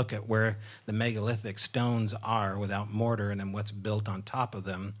 If you look at where the megalithic stones are without mortar and then what's built on top of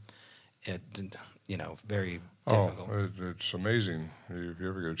them, it, very difficult. Oh, it's amazing. If you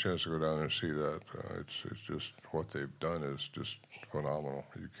ever get a chance to go down there and see that, it's just what they've done is just phenomenal.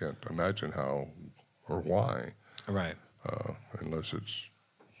 You can't imagine how or why. Right. Unless it's,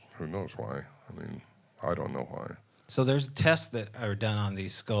 who knows why. I mean, I don't know why. So there's tests that are done on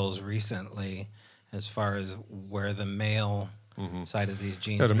these skulls recently as far as where the male side of these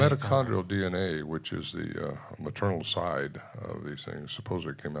genes the may come mitochondrial DNA, which is the maternal side of these things,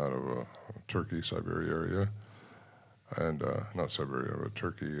 supposedly came out of Turkey, Siberia area, and not Siberia, but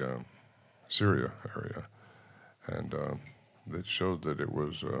Turkey, Syria area. And it showed that it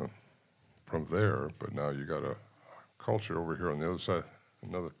was from there, but now you got a culture over here on the other side,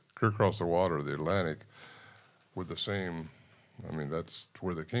 clear across the water, the Atlantic, with the same, that's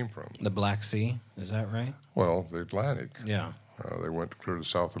where they came from. The Black Sea, is that right? Well, the Atlantic. Yeah. They went clear to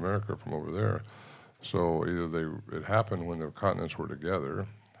South America from over there. So either it happened when the continents were together,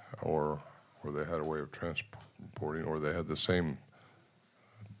 or they had a way of transporting, or they had the same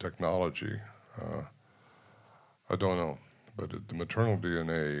technology. I don't know. But the maternal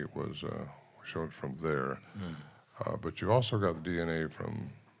DNA was showed from there. But you've also got the DNA from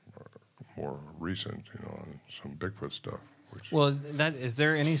more recent, some Bigfoot stuff. Well, is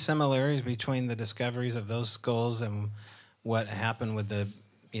there any similarities between the discoveries of those skulls and what happened with the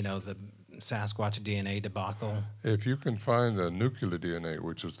Sasquatch DNA debacle? If you can find the nuclear DNA,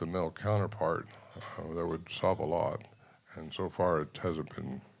 which is the male counterpart, that would solve a lot. And so far, it hasn't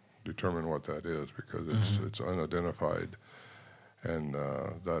been determined what that is because it's unidentified, and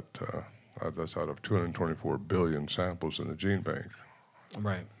that's out of 224 billion samples in the gene bank.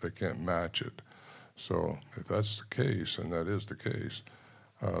 Right. They can't match it. So if that's the case, and that is the case,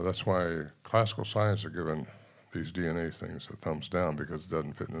 that's why classical science are given these DNA things a thumbs down, because it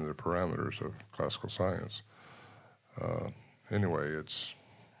doesn't fit into the parameters of classical science. Anyway, it's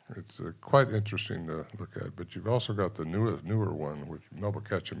quite interesting to look at. But you've also got the newer one, which Melba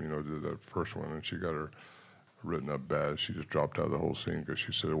Ketchum, did that first one, and she got her written up bad. She just dropped out of the whole scene because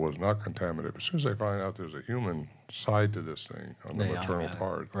she said it was not contaminated. But as soon as they find out there's a human side to this thing on the maternal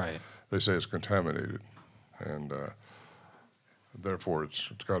part, right, they say it's contaminated, and therefore it's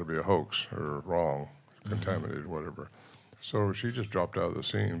got to be a hoax or wrong, contaminated, whatever. So she just dropped out of the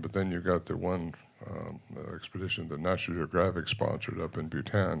scene. But then you got the one expedition that National Geographic sponsored up in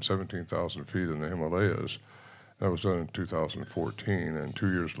Bhutan, 17,000 feet in the Himalayas. That was done in 2014, and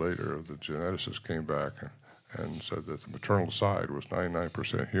 2 years later, the geneticists came back and said that the maternal side was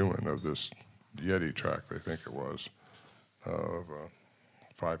 99% human of this Yeti track, they think it was, of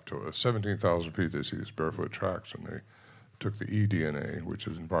 17,000 feet. They see these barefoot tracks, and they took the eDNA, which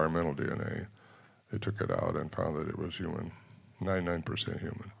is environmental DNA. They took it out and found that it was human, 99%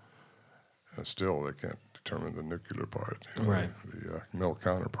 human. And still, they can't determine the nuclear part, right, the male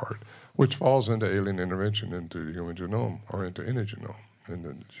counterpart, which falls into alien intervention into the human genome or into any genome. In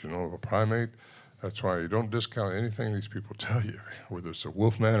the genome of a primate, that's why you don't discount anything these people tell you, whether it's a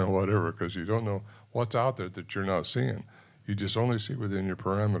wolfman or whatever, because you don't know what's out there that you're not seeing. You just only see within your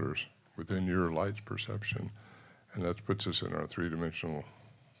parameters, within your light perception, and that puts us in our three-dimensional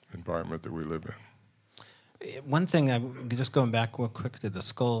environment that we live in. One thing, just going back real quick to the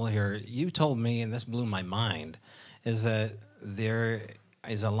skull here, you told me, and this blew my mind, is that there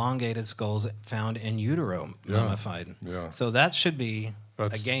is elongated skulls found in utero, mummified. Yeah. So that should be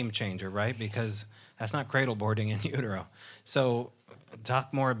a game changer, right? Because that's not cradle boarding in utero. So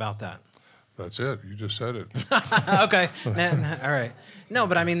talk more about that. That's it. You just said it. Okay. All right. No,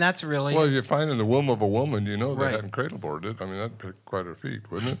 but I mean, that's really... Well, you find in the womb of a woman, they right, hadn't cradle boarded. I mean, that'd be quite a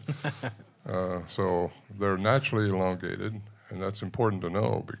feat, wouldn't it? So they're naturally elongated, and that's important to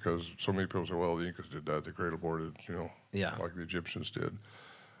know because so many people say, well, the Incas did that, the Great Aborted, Yeah. like the Egyptians did.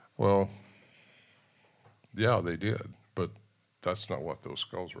 Well, yeah, they did, but that's not what those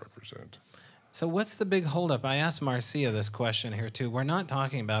skulls represent. So what's the big holdup? I asked Marcia this question here too. We're not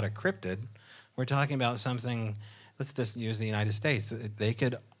talking about a cryptid. We're talking about something, let's just use the United States. They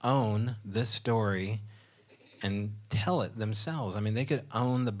could own this story and tell it themselves. I mean, they could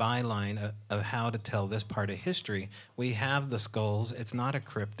own the byline of how to tell this part of history. We have the skulls. It's not a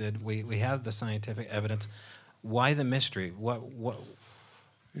cryptid. We have the scientific evidence. Why the mystery? What?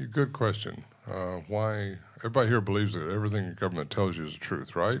 Good question. Why? Everybody here believes that everything the government tells you is the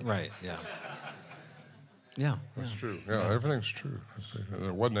truth, right? Right, yeah. Yeah. That's true. Yeah, everything's true.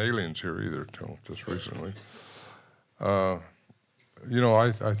 There wasn't aliens here either till just recently. I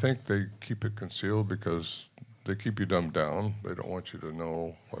think they keep it concealed because they keep you dumbed down. They don't want you to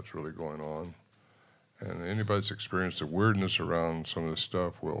know what's really going on. And anybody that's experienced the weirdness around some of this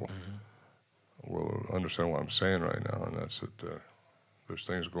stuff will understand what I'm saying right now, and that's that there's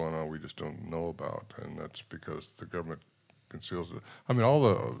things going on we just don't know about, and that's because the government conceals it. I mean, all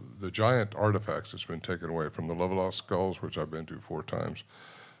the giant artifacts that's been taken away from the Leavenworth skulls, which I've been to 4 times,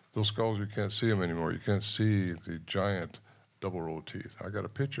 those skulls, you can't see them anymore. You can't see the giant double row of teeth. I got a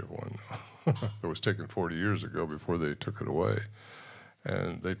picture of one that was taken 40 years ago before they took it away.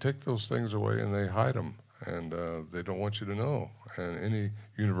 And they take those things away and they hide them, and they don't want you to know. And any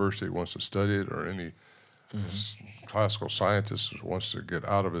university that wants to study it, or any classical scientist who wants to get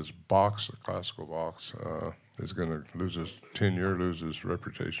out of his box, the classical box, is going to lose his tenure, lose his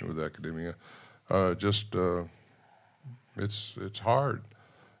reputation with academia. It's hard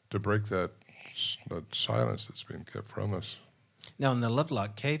to break that silence that's being kept from us. Now, in the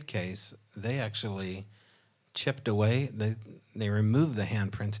Lovelock Cave case, they actually chipped away. They removed the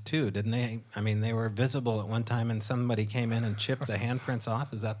handprints too, didn't they? I mean, they were visible at one time, and somebody came in and chipped the handprints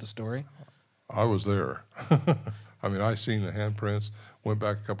off. Is that the story? I was there. I mean, I seen the handprints. Went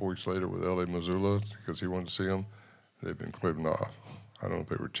back a couple weeks later with L.A. Missoula because he wanted to see them. They've been clipped off. I don't know if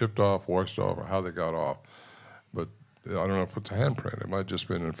they were chipped off, washed off, or how they got off. But I don't know if it's a handprint. It might just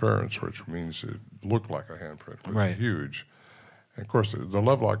be an inference, which means it looked like a handprint. It was Right. huge. And of course, the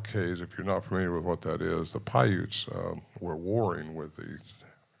Lovelock Caves, if you're not familiar with what that is, the Paiutes were warring with the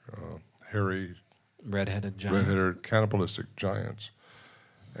hairy, Red-headed giants. red-headed cannibalistic giants.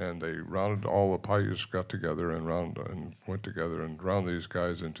 And they rounded, all the Paiutes got together and went together and round these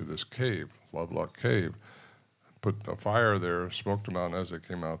guys into this cave, Lovelock Cave, put a fire there, smoked them out, and as they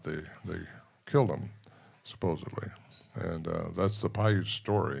came out, they killed them, supposedly. And that's the Paiute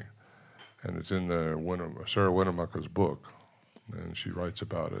story. And it's in Sarah Winnemucca's book, and she writes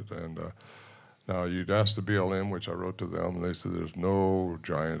about it. And now you'd ask the BLM, which I wrote to them, and they said there's no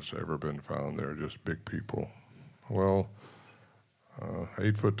giants ever been found there, just big people. Well,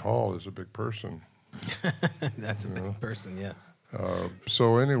 8 foot tall is a big person. That's a big person, yes.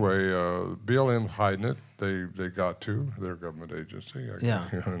 So anyway, BLM hiding it. They got to. They're a government agency,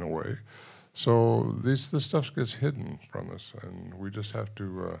 in a way. So this stuff gets hidden from us, and we just have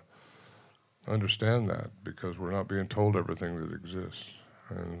to understand that because we're not being told everything that exists.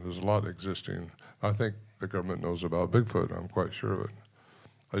 And there's a lot existing. I think the government knows about Bigfoot. I'm quite sure of it.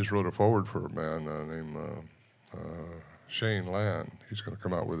 I just wrote a foreword for a man named Shane Land. He's going to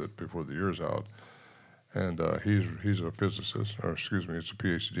come out with it before the year's out. And he's a physicist, or excuse me, it's a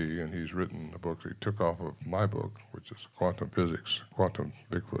PhD, and he's written a book that he took off of my book, which is Quantum Physics, Quantum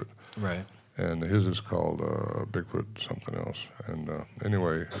Bigfoot. Right. And his is called Bigfoot something else. And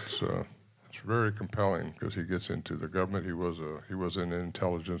anyway, it's very compelling because he gets into the government. He was in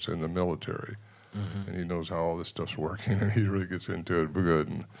intelligence in the military, and he knows how all this stuff's working, and he really gets into it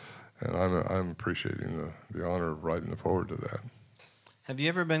good. And I'm appreciating the honor of writing the forward to that. Have you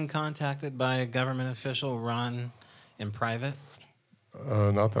ever been contacted by a government official, Ron, in private?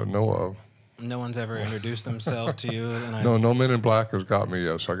 Not that I know of. No one's ever introduced themselves to you? No Men in Black has got me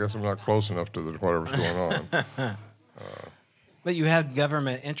yet, so I guess I'm not close enough to whatever's going on. But you had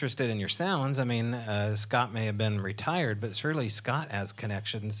government interested in your sounds. I mean, Scott may have been retired, but surely Scott has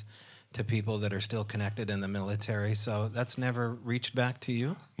connections to people that are still connected in the military. So that's never reached back to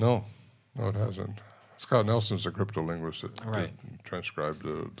you? No, it hasn't. Scott Nelson's a cryptolinguist that Right. transcribed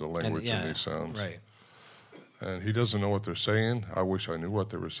the language in these sounds. Right. And he doesn't know what they're saying. I wish I knew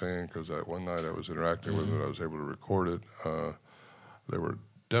what they were saying because that one night I was interacting with them. I was able to record it. They were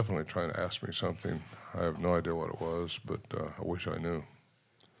definitely trying to ask me something. I have no idea what it was, but I wish I knew.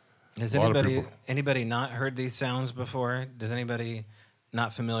 Has anybody not heard these sounds before? Does anybody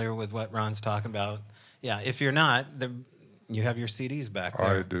not familiar with what Ron's talking about? Yeah, if you're not, You have your CDs back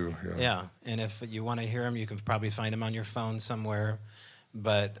there. I do, yeah. Yeah, and if you want to hear them, you can probably find them on your phone somewhere.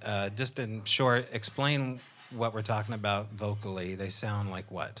 But just in short, explain what we're talking about vocally. They sound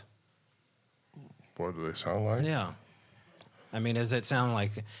like what? What do they sound like? Yeah. I mean, does it sound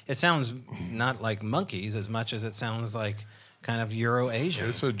like, it sounds not like monkeys as much as it sounds like kind of Euro-Asian.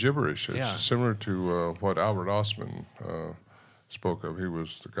 It's a gibberish. It's Yeah. similar to what Albert Ostman spoke of. He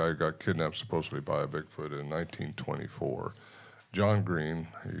was the guy who got kidnapped supposedly by a Bigfoot in 1924. John Green,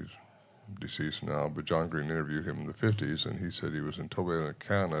 he's deceased now, but John Green interviewed him in the 50s, and he said he was in Tobago,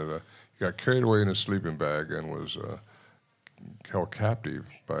 Canada. He got carried away in his sleeping bag and was held captive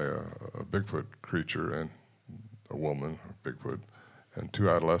by a Bigfoot creature and a woman, Bigfoot, and two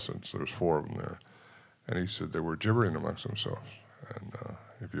adolescents. There was 4 of them there. And he said they were gibbering amongst themselves. And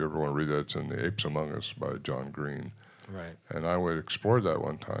if you ever want to read that, it's in The Apes Among Us by John Green. Right. And I would explored that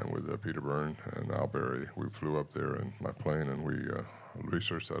one time with Peter Byrne and Al Berry. We flew up there in my plane, and we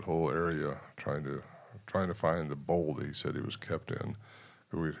researched that whole area, trying to find the bowl that he said he was kept in.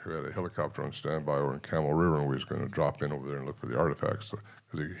 We had a helicopter on standby over in Camel River, and we was going to drop in over there and look for the artifacts.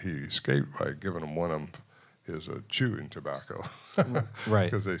 Because he escaped by giving them one of them his chewing tobacco.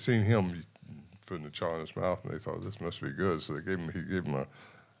 Right. Because they seen him putting the chaw in his mouth, and they thought this must be good. So he gave him a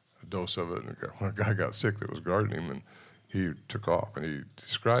dose of it, and a guy got sick that was guarding him, and he took off. And he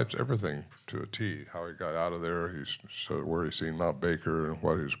describes everything to a T, how he got out of there. He showed where he seen Mount Baker and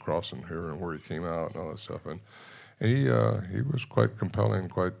what he was crossing here and where he came out and all that stuff. And he was quite compelling,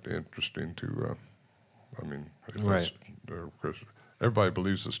 quite interesting to. I mean, Right. Because everybody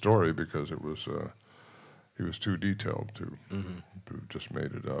believes the story because it was he was too detailed to just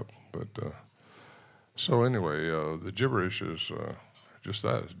made it up. But so anyway, the gibberish is just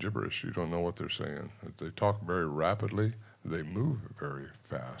that. It's gibberish. You don't know what they're saying. They talk very rapidly. They move very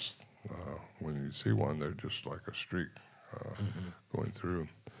fast. When you see one, they're just like a streak going through.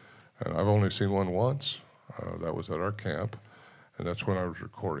 And I've only seen one once. That was at our camp, and that's when I was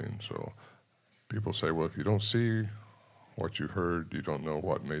recording. So people say, well, if you don't see what you heard, you don't know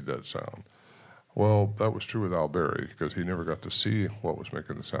what made that sound. Well, that was true with Al Berry, because he never got to see what was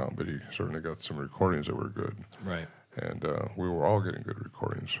making the sound, but he certainly got some recordings that were good. Right. And we were all getting good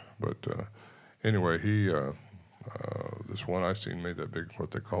recordings. But anyway, this one I seen made that big,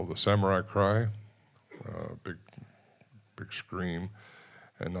 what they call the samurai cry, big scream.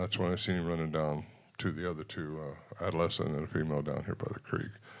 And that's when I seen him running down to the other 2, adolescent and a female down here by the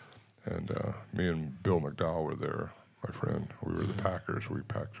creek. And me and Bill McDowell were there, my friend. We were the packers. We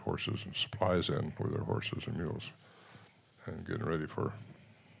packed horses and supplies in with our horses and mules and getting ready for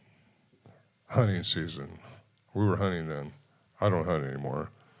hunting season. We were hunting then. I don't hunt anymore.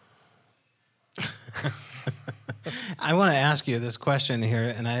 I want to ask you this question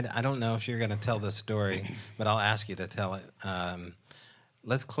here, and I don't know if you're going to tell this story, but I'll ask you to tell it.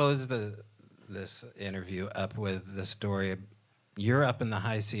 Let's close this interview up with the story. You're up in the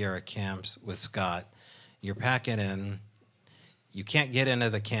High Sierra camps with Scott. You're packing in. You can't get into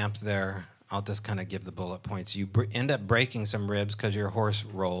the camp there. I'll just kind of give the bullet points. You end up breaking some ribs because your horse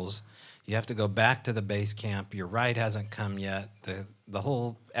rolls. You have to go back to the base camp. Your ride hasn't come yet. The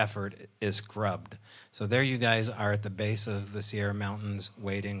whole effort is scrubbed. So there you guys are at the base of the Sierra Mountains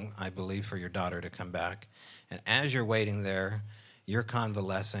waiting, I believe, for your daughter to come back. And as you're waiting there, you're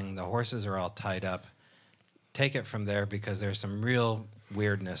convalescing. The horses are all tied up. Take it from there, because there's some real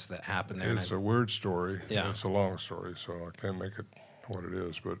weirdness that happened there. It's a weird story. Yeah. It's a long story, so I can't make it what it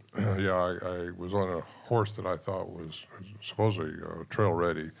is. But yeah, I was on a horse that I thought was supposedly trail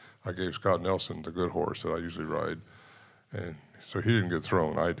ready. I gave Scott Nelson the good horse that I usually ride, and so he didn't get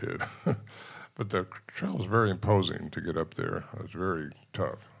thrown. I did. But the trail was very imposing to get up there. It was very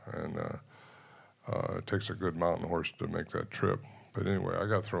tough, and it takes a good mountain horse to make that trip. But anyway, I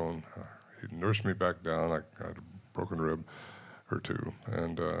got thrown. He nursed me back down. I had a broken rib or 2,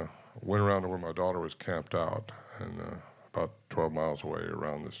 and went around to where my daughter was camped out, and about 12 miles away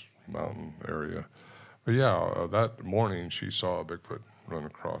around this mountain area. But yeah, that morning she saw a Bigfoot run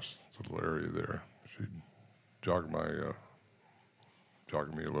across the little area there. She jogged me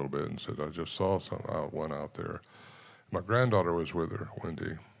a little bit and said, I just saw one out there. My granddaughter was with her,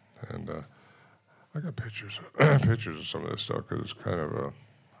 Wendy, and I got pictures of some of this stuff, because it's kind of a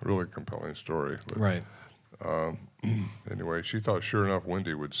really compelling story. But, Right. Anyway, she thought sure enough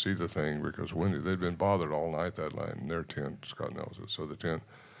Wendy would see the thing, because Wendy, they'd been bothered all night that night in their tent, Scott Nelson, so the tent.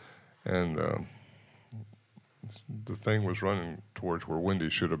 And the thing was running towards where Wendy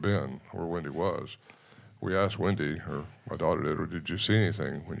should have been, where Wendy was. We asked Wendy, or my daughter did you see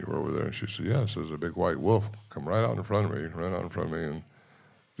anything when you were over there? And she said, yes, there's a big white wolf come right out in front of me, and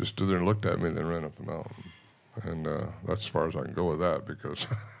just stood there and looked at me, and then ran up the mountain. And that's as far as I can go with that because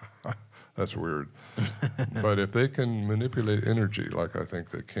that's weird. But if they can manipulate energy like I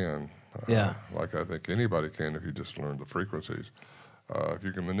think they can, like I think anybody can if you just learn the frequencies, if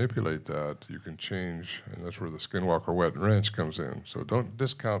you can manipulate that, you can change, and that's where the Skinwalker wet wrench comes in. So don't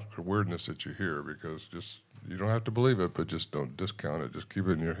discount the weirdness that you hear because you don't have to believe it, but just don't discount it. Just keep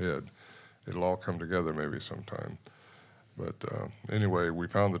it in your head. It'll all come together maybe sometime. But anyway, we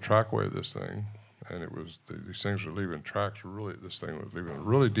found the trackway of this thing, and it was these things were leaving tracks. This thing was leaving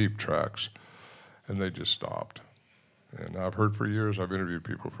really deep tracks, and they just stopped. And I've heard for years, I've interviewed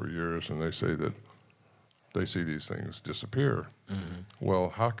people for years, and they say that they see these things disappear. Mm-hmm. Well,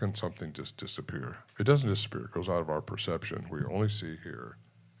 how can something just disappear? It doesn't disappear. It goes out of our perception. We only see here.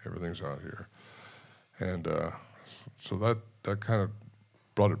 Everything's out here. And so that kind of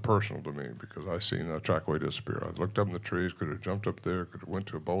brought it personal to me because I seen a trackway disappear. I looked up in the trees, could have jumped up there, could have went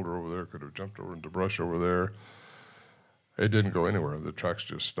to a boulder over there, could have jumped over into brush over there. It didn't go anywhere. The tracks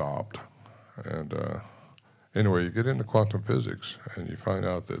just stopped. And anyway, you get into quantum physics and you find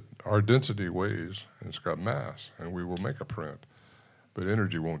out that our density weighs and it's got mass, and we will make a print, but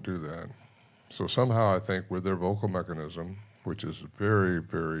energy won't do that. So somehow I think with their vocal mechanism, which is very,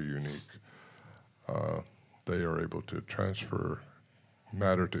 very unique, they are able to transfer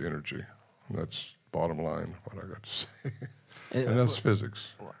matter to energy. And that's bottom line, what I got to say. And that's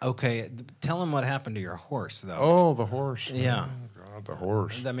physics. Okay, tell them what happened to your horse, though. Oh, the horse. Yeah. Oh, God, the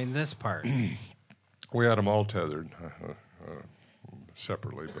horse. I mean, this part. We had them all tethered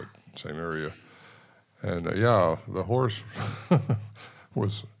separately, but same area. And yeah, the horse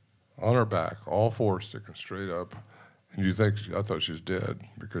was on her back, all four sticking straight up. And I thought she was dead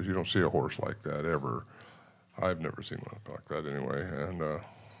because you don't see a horse like that ever. I've never seen one like that anyway. And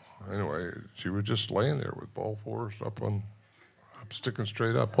anyway, she was just laying there with all fours up sticking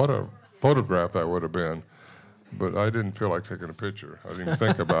straight up. What a photograph that would have been. But I didn't feel like taking a picture. I didn't even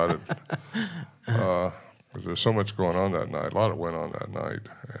think about it. Because there's so much going on that night. A lot went on that night.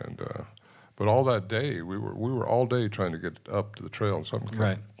 And but all that day, we were all day trying to get up to the trail, and something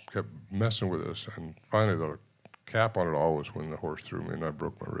kept messing with us. And finally, the cap on it all was when the horse threw me, and I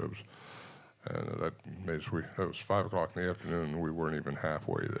broke my ribs. And that made us, it was 5 o'clock in the afternoon, and we weren't even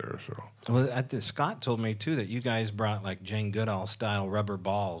halfway there. So, well, Scott told me, too, that you guys brought, like, Jane Goodall-style rubber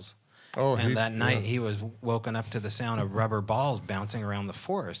balls. Oh, and that night, he was woken up to the sound of rubber balls bouncing around the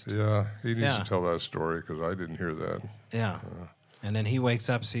forest. Yeah, he needs to tell that story, because I didn't hear that. Yeah. And then he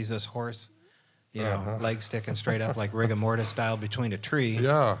wakes up, sees this horse, legs sticking straight up, like rigor mortis style between a tree.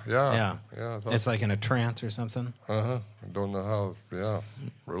 Yeah. It's like in a trance or something. I don't know how,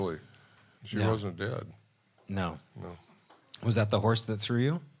 really. She wasn't dead. No. Was that the horse that threw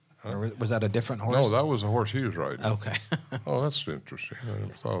you? Huh? Or was that a different horse? No, that was the horse he was riding. Okay. Oh, that's interesting. I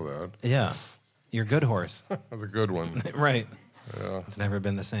never thought of that. Yeah. Your good horse. The good one. Right. Yeah. It's never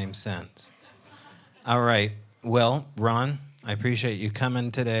been the same since. All right. Well, Ron, I appreciate you coming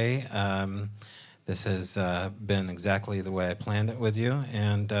today. This has been exactly the way I planned it with you.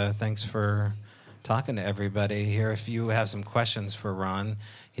 And thanks for talking to everybody here. If you have some questions for Ron,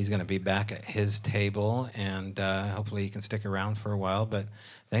 he's going to be back at his table, and hopefully he can stick around for a while. But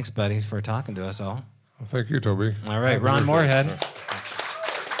thanks, buddy, for talking to us all. Well, thank you, Toby. All right, Ron Moorhead.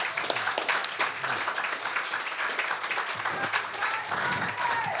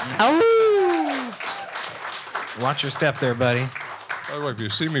 Watch your step there, buddy. By the way, if you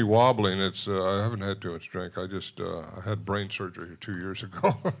see me wobbling, it's I haven't had too much drink. I had brain surgery 2 years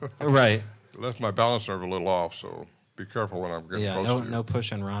ago. Right. Left my balance nerve a little off, so be careful when I'm getting close to you. No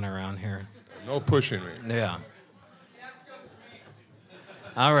pushing Ron around here. No pushing me. Yeah.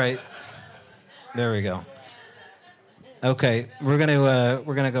 All right. There we go. Okay, we're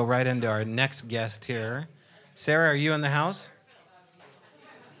gonna go right into our next guest here. Sarah, are you in the house?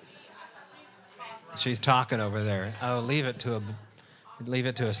 She's talking over there. Oh, leave it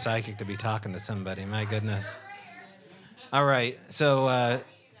to a psychic to be talking to somebody. My goodness. All right, so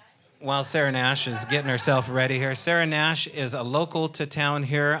while Sarah Nash is getting herself ready here, Sarah Nash is a local to town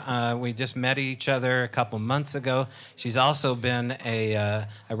here. We just met each other a couple months ago. She's also been a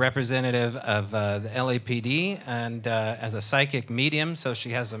representative of the LAPD and as a psychic medium, so she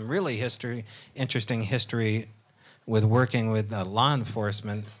has some really interesting history with working with law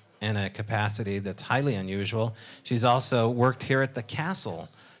enforcement in a capacity that's highly unusual. She's also worked here at the castle,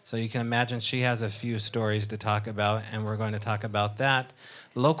 so you can imagine she has a few stories to talk about, and we're going to talk about that.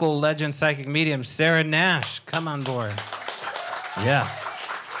 Local legend psychic medium Sarah Nash, come on board. Yes.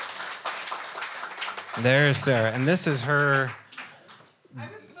 There's Sarah, and this is her. I was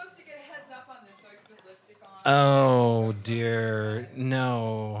supposed to get a heads up on this, so I could put lipstick on. Oh dear,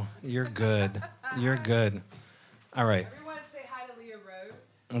 no, you're good. You're good. All right. Everyone say hi to Leah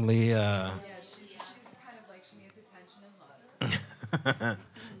Rose. Leah, Yeah, she's kind of like she needs attention and love.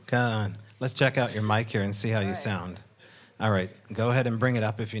 come on. Let's check out your mic here and see how you right. sound. All right. Go ahead and bring it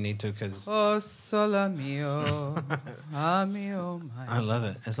up if you need to, because Oh, sole mio, amico I mio. love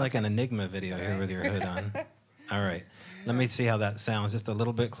it. It's like an Enigma video here with your hood on. All right. Let me see how that sounds. Just a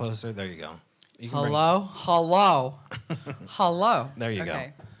little bit closer. There you go. You can bring- Hello? Hello. There you go.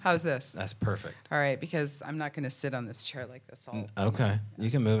 Okay. How's this? That's perfect. All right, because I'm not going to sit on this chair like this all. Okay.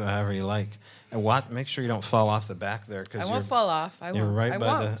 You can move it however you like. And make sure you don't fall off the back there. I won't fall off. I You're won't. right I by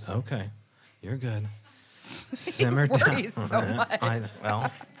won't. the. Okay. You're good. Simmer down. worries so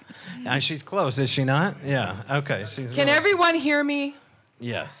much. She's close, is she not? Yeah. Okay. She's. Can really- everyone hear me?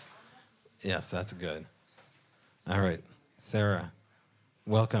 Yes. Yes, that's good. All right. Sarah,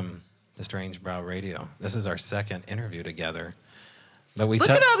 welcome to Strange Brow Radio. This is our second interview together. But we Look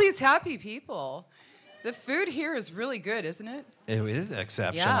at all these happy people. The food here is really good, isn't it? It is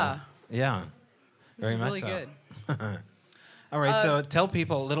exceptional. Yeah. Yeah. This Very is much really so. good. All right, so tell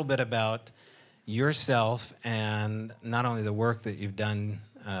people a little bit about yourself and not only the work that you've done,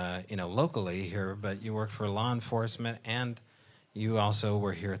 locally here, but you worked for law enforcement and you also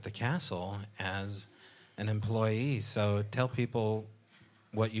were here at the castle as an employee. So tell people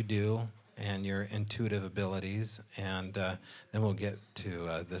what you do and your intuitive abilities, and then we'll get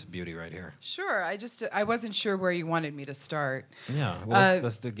to this beauty right here. Sure. I wasn't sure where you wanted me to start. Yeah, well,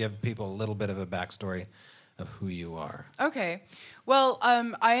 let's to give people a little bit of a backstory of who you are. Okay. Well,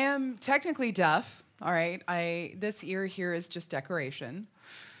 I am technically deaf. All right. This ear here is just decoration,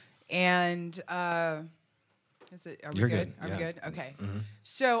 and is it? Are we You're good? good, Are yeah. we good? Okay.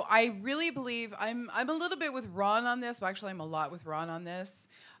 So I really believe I'm a little bit with Ron on this. Well, actually, I'm a lot with Ron on this.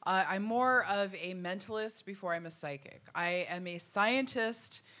 I'm more of a mentalist before I'm a psychic. I am a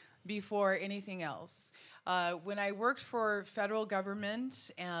scientist before anything else. When I worked for federal government,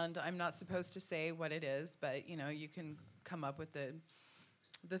 and I'm not supposed to say what it is, but you can come up with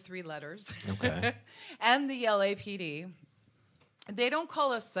the three letters. Okay. And the LAPD. They don't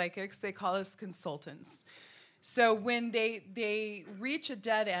call us psychics; they call us consultants. So when they reach a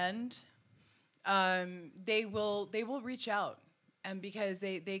dead end, they will reach out, and because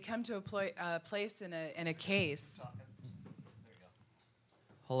they come to a place in a case.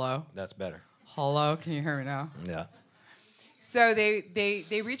 Hello. That's better. Hello. Can you hear me now? Yeah. So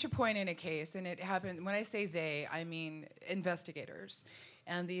they reach a point in a case, and it happened. When I say they, I mean investigators.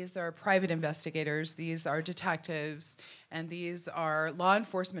 And these are private investigators, these are detectives, and these are law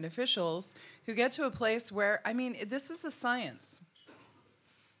enforcement officials who get to a place where, this is a science.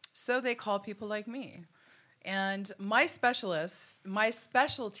 So they call people like me. And my specialty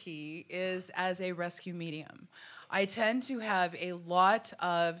is as a rescue medium. I tend to have a lot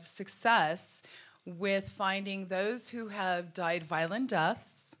of success with finding those who have died violent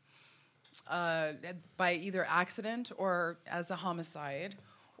deaths, by either accident or as a homicide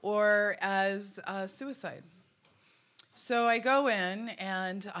or as a suicide. So I go in,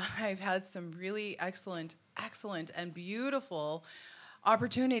 and I've had some really excellent and beautiful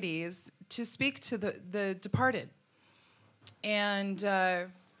opportunities to speak to the departed. And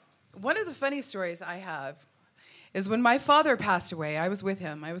one of the funny stories I have is when my father passed away, I was with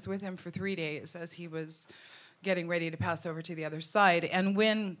him. I was with him for 3 days as he was getting ready to pass over to the other side. And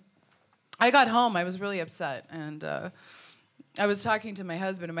when I got home, I was really upset, and I was talking to my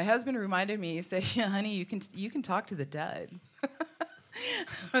husband, and my husband reminded me. He said, "Yeah, honey, you can talk to the dead." I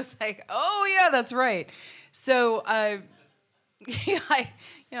was like, "Oh yeah, that's right." So I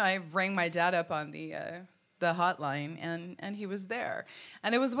rang my dad up on the hotline, and he was there,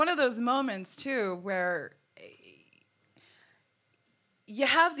 and it was one of those moments too where you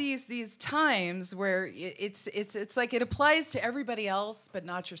have these times where it's like it applies to everybody else, but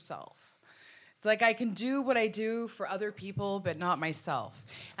not yourself. It's like I can do what I do for other people, but not myself.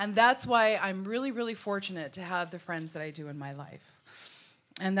 And that's why I'm really, really fortunate to have the friends that I do in my life.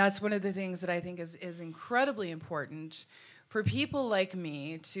 And that's one of the things that I think is incredibly important for people like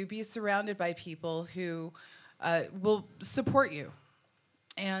me, to be surrounded by people who will support you.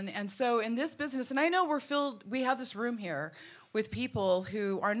 And so in this business, and I know we have this room here with people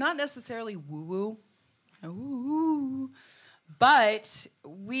who are not necessarily woo-woo, but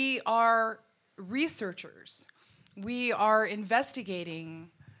we are researchers. We are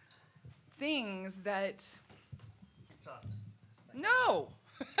investigating things that... No!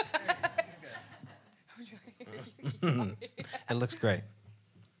 It looks great.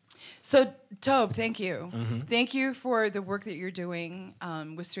 So, Tobe, thank you. Thank you for the work that you're doing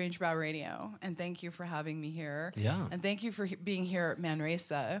with Strange Brow Radio, and thank you for having me here. Yeah. And thank you for being here at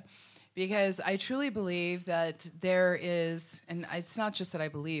Manresa, because I truly believe that there is, and it's not just that I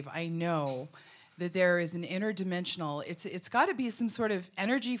believe, I know that there is an interdimensional, it's got to be some sort of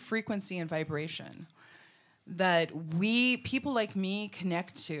energy, frequency, and vibration that people like me,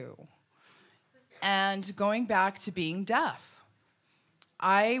 connect to. And going back to being deaf,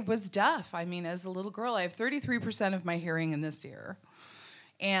 I was deaf. I mean, as a little girl, I have 33% of my hearing in this ear.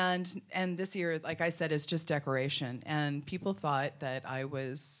 And this ear, like I said, is just decoration. And people thought that I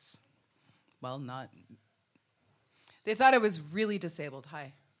was, well, not, they thought I was really disabled.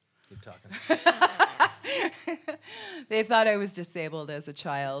 Hi. Keep talking. They thought I was disabled as a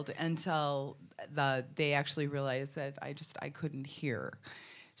child until they actually realized that I couldn't hear.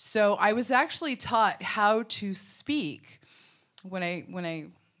 So I was actually taught how to speak when I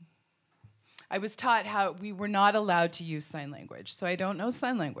was taught how we were not allowed to use sign language. So I don't know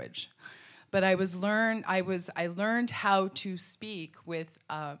sign language, but I learned how to speak with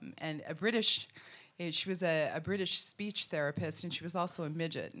and a British. She was a British speech therapist, and she was also a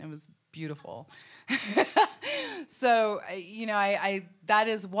midget, and it was beautiful. So I that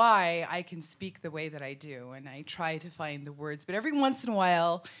is why I can speak the way that I do, and I try to find the words. But every once in a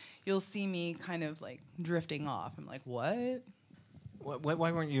while, you'll see me kind of like drifting off. I'm like, what?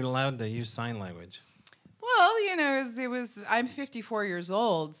 Why weren't you allowed to use sign language? Well, it was I'm 54 years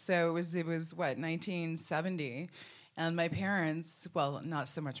old, so it was what, 1970, and my parents, well, not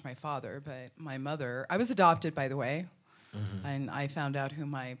so much my father, but my mother. I was adopted, by the way, and I found out who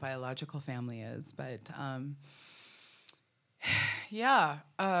my biological family is, but yeah.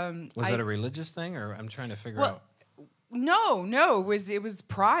 Was that a religious thing, or I'm trying to figure out? No, it was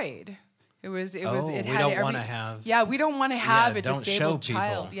pride. It was. It we don't want to have. Yeah, we don't want to have a don't disabled show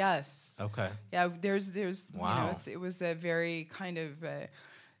child. people. Yes. Okay. Yeah, there's. Wow. It was a very kind of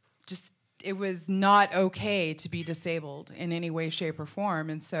just. It was not okay to be disabled in any way, shape, or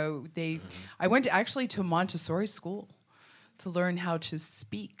form, and so I went actually to Montessori school to learn how to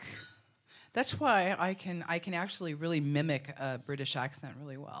speak. That's why I can actually really mimic a British accent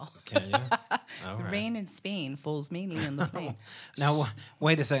really well. Can you? All The right. rain in Spain falls mainly in the plain. Now,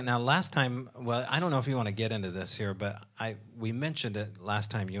 wait a second. Now, last time, well, I don't know if you want to get into this here, but we mentioned it last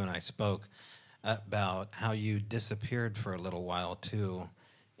time you and I spoke about how you disappeared for a little while, too,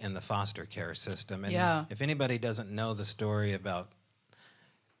 in the foster care system. And Yeah. if anybody doesn't know the story about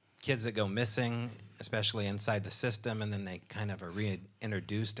kids that go missing, especially inside the system, and then they kind of are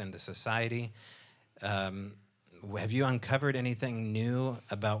reintroduced into society, have you uncovered anything new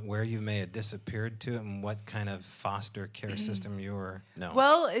about where you may have disappeared to and what kind of foster care system you were? No.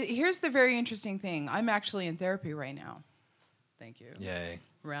 Well, here's the very interesting thing. I'm actually in therapy right now. Thank you. Yay.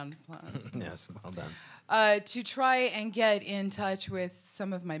 Round of applause. Yes, well done. To try and get in touch with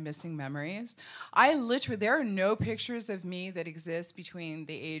some of my missing memories. There are no pictures of me that exist between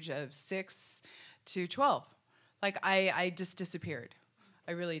the age of 6 to 12. Like, I just disappeared.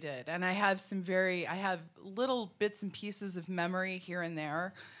 I really did. And I have little bits and pieces of memory here and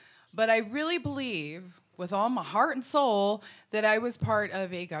there. But I really believe, with all my heart and soul, that I was part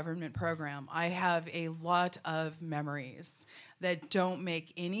of a government program. I have a lot of memories that don't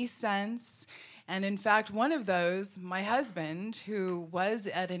make any sense. And in fact, one of those, my husband, who was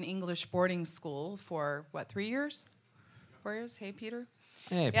at an English boarding school for, 3 years? 4 years? Hey, Peter?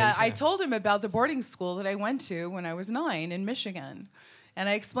 Hey, Yeah, Peter. I told him about the boarding school that I went to when I was 9 in Michigan. And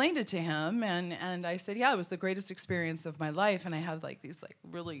I explained it to him, and I said, yeah, it was the greatest experience of my life, and I have these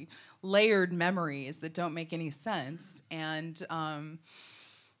really layered memories that don't make any sense. And,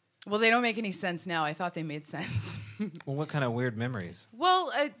 they don't make any sense now. I thought they made sense. Well, what kind of weird memories?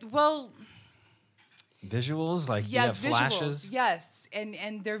 Well, Visuals? Like yeah, you have visuals, flashes? yes,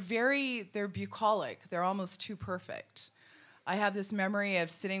 and they're bucolic. They're almost too perfect. I have this memory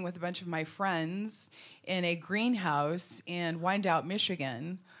of sitting with a bunch of my friends in a greenhouse in Wyandotte,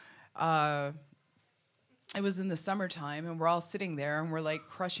 Michigan. It was in the summertime, and we're all sitting there, and we're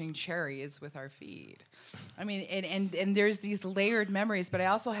crushing cherries with our feet. I mean, and there's these layered memories, but I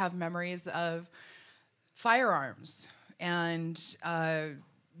also have memories of firearms and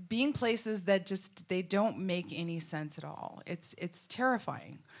being places that they don't make any sense at all. It's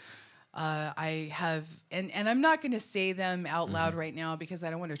terrifying. I have, and I'm not going to say them out loud right now because I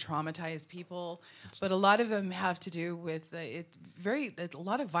don't want to traumatize people, but a lot of them have to do with a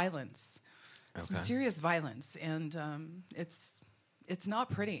lot of violence, some serious violence, and it's not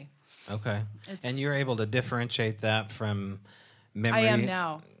pretty. Okay. And you're able to differentiate that from memory? I am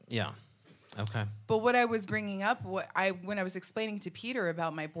now. Yeah. Okay. But what I was bringing up, when I was explaining to Peter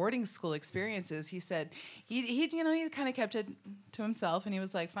about my boarding school experiences, he said he kind of kept it to himself, and he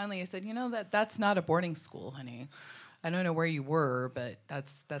was like, finally, I said, that's not a boarding school, honey. I don't know where you were, but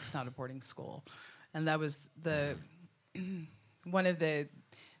that's not a boarding school. And that was the one of the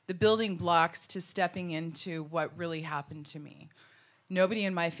building blocks to stepping into what really happened to me. Nobody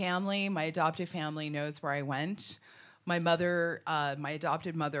in my family, my adopted family, knows where I went. My mother, my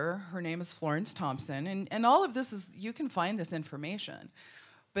adopted mother, her name is Florence Thompson, and all of this is, you can find this information.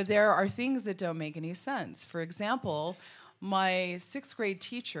 But there are things that don't make any sense. For example, my 6th grade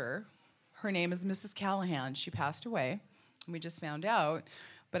teacher, her name is Mrs. Callahan. She passed away, and we just found out.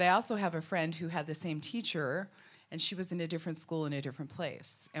 But I also have a friend who had the same teacher, and she was in a different school in a different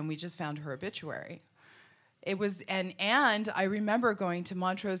place, and we just found her obituary. It was, and I remember going to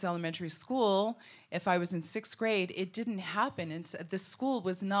Montrose Elementary School. If I was in 6th grade, it didn't happen, and the school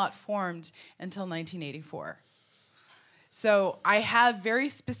was not formed until 1984. So I have very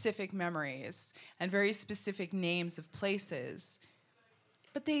specific memories and very specific names of places,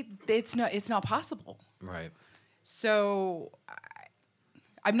 but it's not possible. Right. So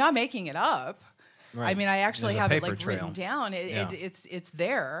I'm not making it up. Right. I mean, I actually have it trail. written down. It's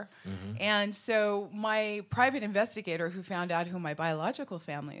there. Mm-hmm. And so my private investigator, who found out who my biological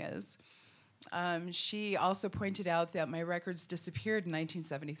family is, she also pointed out that my records disappeared in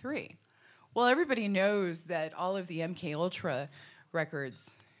 1973. Well, everybody knows that all of the MK Ultra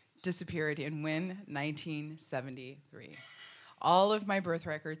records disappeared in when? 1973. All of my birth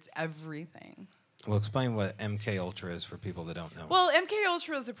records, everything. Well, explain what MK Ultra is for people that don't know. Well, MK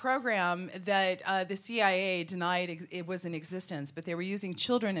Ultra is a program that the CIA denied it was in existence, but they were using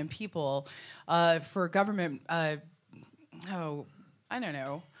children and people for government,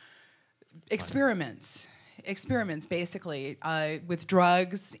 experiments. Experiments, basically, with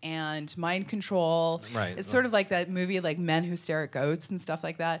drugs and mind control. Right. It's sort of like that movie, like Men Who Stare at Goats and stuff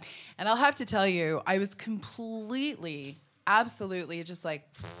like that. And I'll have to tell you, I was completely, absolutely just like,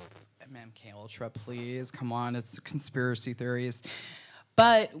 MK Ultra, please, come on, it's conspiracy theories.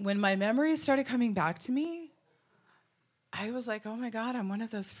 But when my memories started coming back to me, I was like, oh my God, I'm one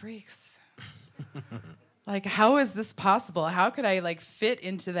of those freaks. Like, how is this possible? How could I like fit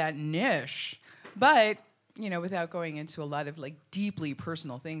into that niche? But, you know, without going into a lot of like deeply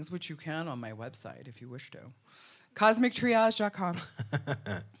personal things, which you can on my website if you wish to, cosmictriage.com.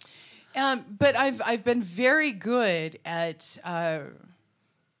 But I've been very good at,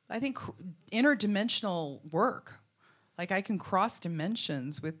 I think, interdimensional work. Like, I can cross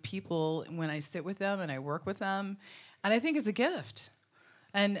dimensions with people when I sit with them and I work with them, and I think it's a gift.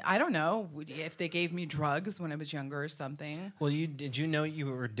 And I don't know if they gave me drugs when I was younger or something. Well, did you know you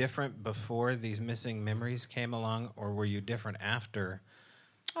were different before these missing memories came along, or were you different after?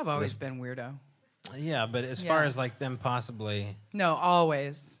 I've always been weirdo. Yeah, but as far as like them possibly... No,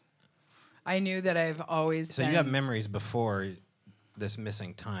 always. I knew that I've always been... So you have memories before this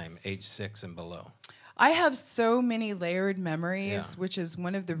missing time, age 6 and below. I have so many layered memories, Yeah. which is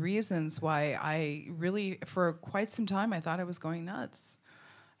one of the reasons why I really, for quite some time, I thought I was going nuts.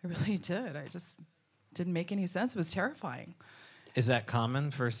 I really did. I just didn't make any sense. It was terrifying. Is that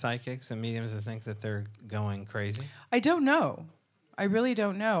common for psychics and mediums to think that they're going crazy? I don't know. I really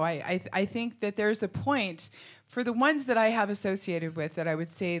don't know. I think that there's a point for the ones that I have associated with that I would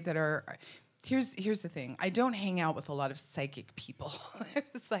say that are... Here's the thing. I don't hang out with a lot of psychic people.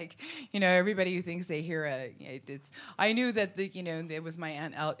 It's like, you know, everybody who thinks they hear I knew that it was my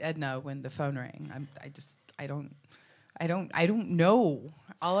Aunt Edna when the phone rang. I don't know.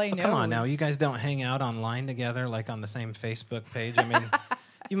 All I know. Come on now, you guys don't hang out online together like on the same Facebook page. I mean,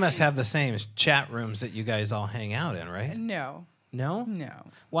 you must have the same chat rooms that you guys all hang out in, right? No. No? No.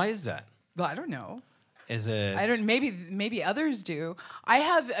 Why is that? Well, I don't know. Is it? I don't. Maybe others do. I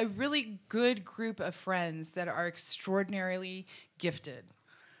have a really good group of friends that are extraordinarily gifted.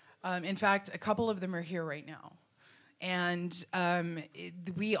 In fact, a couple of them are here right now, and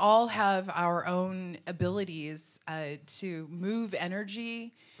we all have our own abilities to move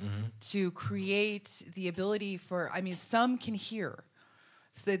energy, to create the ability for. I mean, some can hear.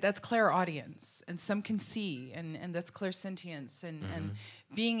 So that's clairaudience, and some can see, and that's clairsentience, and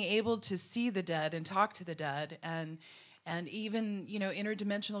being able to see the dead and talk to the dead, and even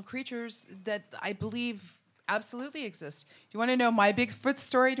interdimensional creatures that I believe absolutely exist. Do you want to know my Bigfoot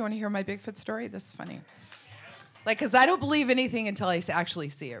story? Do you want to hear my Bigfoot story? This is funny. Like, because I don't believe anything until I actually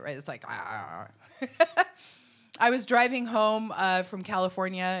see it. Right? It's like I was driving home from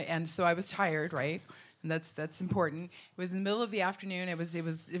California, and so I was tired. Right. And that's important. It was in the middle of the afternoon. It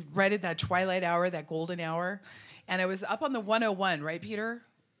was right at that twilight hour, that golden hour, and I was up on the 101, right, Peter?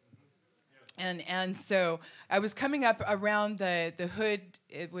 And so I was coming up around the Hood.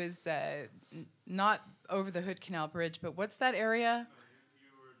 It was not over the Hood Canal Bridge, but what's that area? You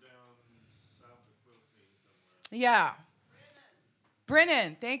were down south of Quilcene Yeah.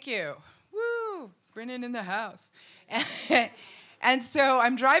 Brennan, thank you. Woo! Brennan in the house. And so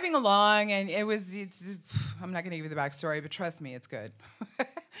I'm driving along, and I'm not going to give you the backstory, but trust me, it's good.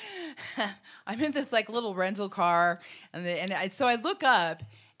 I'm in this like little rental car, so I look up,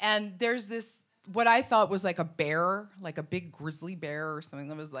 and there's this, what I thought was like a bear, like a big grizzly bear or something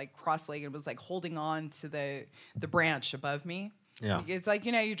that was like cross-legged, was like holding on to the branch above me. Yeah. It's like,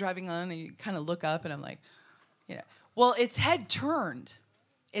 you're driving on, and you kind of look up, and I'm like, well, its head turned.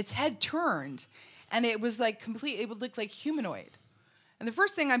 And it was like it would look like humanoid. And the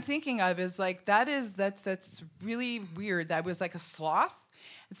first thing I'm thinking of is like, that's really weird. That was like a sloth.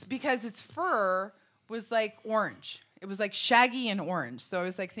 It's because its fur was like orange. It was like shaggy and orange. So I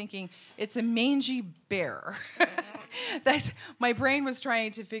was like thinking, it's a mangy bear. My brain was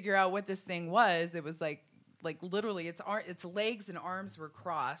trying to figure out what this thing was. It was like literally its legs and arms were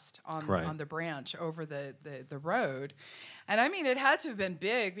crossed on the branch over the road. And I mean, it had to have been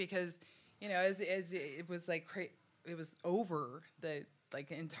big because, as it was like it was over the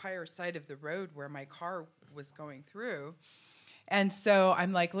entire side of the road where my car was going through. And so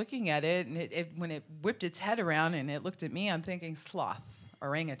I'm like looking at it, and when it whipped its head around and it looked at me, I'm thinking sloth,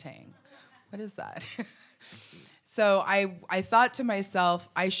 orangutan. What is that? So I thought to myself,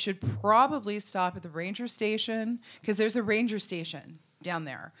 I should probably stop at the ranger station, because there's a ranger station down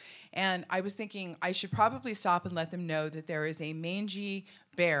there. And I was thinking I should probably stop and let them know that there is a mangy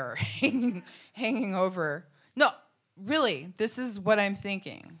bear hanging over. No, really, this is what I'm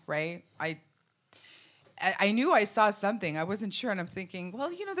thinking, right? I knew I saw something. I wasn't sure, and I'm thinking,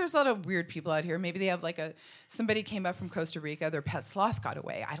 well, there's a lot of weird people out here. Maybe they have somebody came up from Costa Rica, their pet sloth got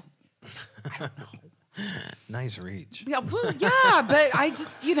away. I don't know. Nice reach. Yeah, well, yeah, but I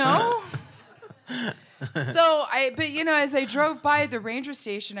just, So as I drove by the ranger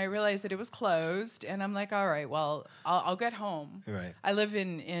station, I realized that it was closed, and I'm like, all right, well, I'll get home. Right. I live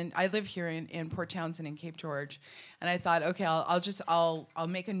here in Port Townsend in Cape George, and I thought, okay, I'll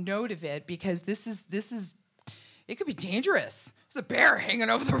make a note of it, because this is it could be dangerous. There's a bear hanging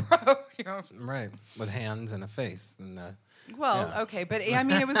over the road, Right, with hands and a face and. Well, yeah. okay, but I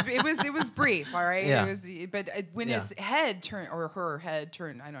mean, it was brief, all right. Yeah. But when his head turned, or her head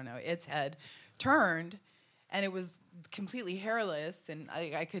turned, I don't know, its head turned, and it was completely hairless, and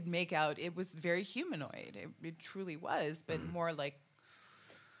I could make out it was very humanoid. It truly was, but more like.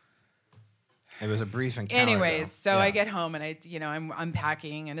 It was a brief encounter. Anyways, though. so Yeah. I get home, and I'm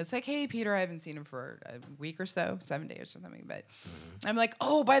unpacking, and it's like, hey, Peter, I haven't seen him for a week or so, 7 days or something. But I'm like,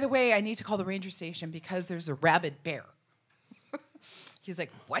 oh, by the way, I need to call the ranger station because there's a rabid bear. He's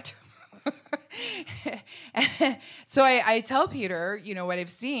like, what? So I tell Peter, what I've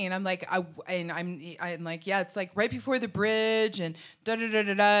seen. I'm like, I'm like, yeah, it's like right before the bridge, and da da da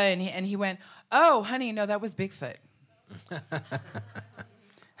da da. And he went, oh, honey, no, that was Bigfoot.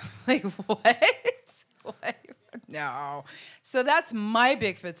 Like, what? What? No. So that's my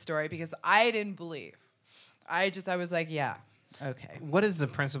Bigfoot story, because I didn't believe. I was like, yeah. Okay. What is the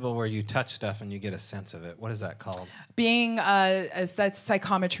principle where you touch stuff and you get a sense of it? What is that called? Being that's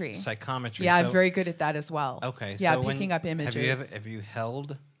psychometry. Psychometry. Yeah, so, I'm very good at that as well. Okay. Yeah, so picking up images. Have you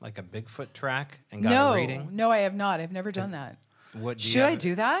held like a Bigfoot track and got a reading? No, I have not. I've never done that. Should I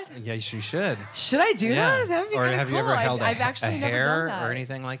do that? Yes, you should. Should I do that? That would be Or kind of have cool. you ever held I've actually a never hair done that. or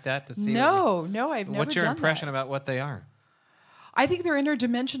anything like that to see? No, I've never done that. What's your impression about what they are? I think they're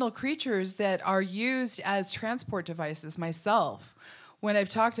interdimensional creatures that are used as transport devices. Myself, when I've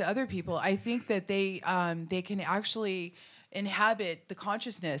talked to other people, I think that they can actually inhabit the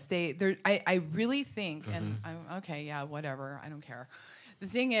consciousness. I really think, and I'm, okay, yeah, whatever, I don't care. The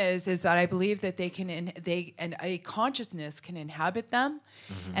thing is that I believe that a consciousness can inhabit them,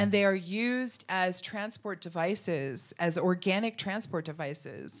 and they are used as transport devices, as organic transport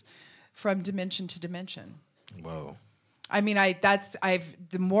devices, from dimension to dimension. Whoa. I mean,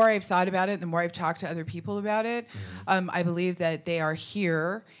 the more I've thought about it, the more I've talked to other people about it, I believe that they are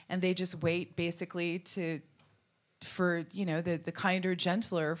here, and they just wait basically for the kinder,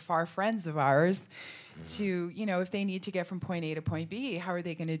 gentler, far friends of ours to, if they need to get from point A to point B, how are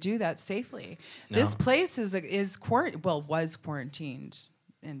they going to do that safely? No. This place was quarantined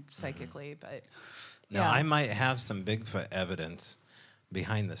and psychically, but now I might have some Bigfoot evidence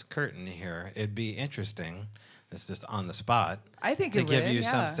behind this curtain here. It'd be interesting. It's just on the spot. I think to give you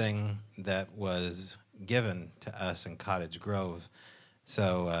something that was given to us in Cottage Grove.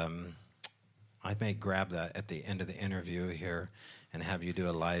 So I may grab that at the end of the interview here and have you do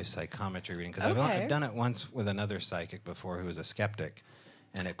a live psychometry reading, because I've done it once with another psychic before who was a skeptic.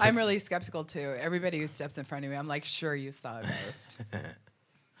 And I'm really skeptical too. Everybody who steps in front of me, I'm like, sure, you saw a ghost.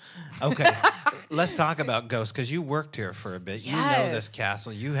 Okay. Let's talk about ghosts, because you worked here for a bit. You know this Yes.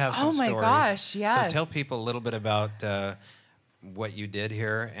 castle. You have some Oh my stories. gosh, yes. So tell people a little bit about what you did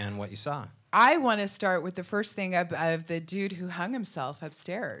here and what you saw. I want to start with the first thing of the dude who hung himself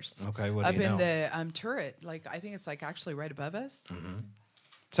upstairs. Okay, what do up you know? in the turret. Like, I think it's like actually right above us. Mm-hmm.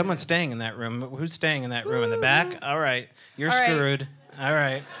 Someone's staying in that room. Who's staying in that room in the back? All right. You're All right. screwed. All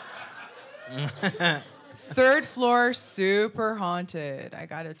right. Third floor, super haunted. I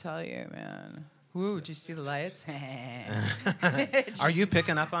gotta tell you, man. Woo, did you see the lights? Are you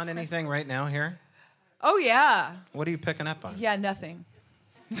picking up on anything right now here? Oh, yeah. What are you picking up on? Yeah, nothing.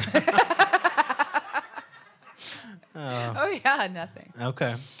 Oh, yeah, nothing.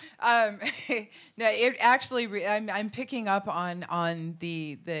 Okay. No, it actually. I'm picking up on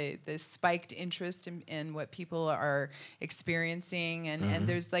the spiked interest in what people are experiencing, and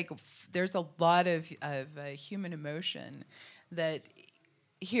there's a lot of human emotion that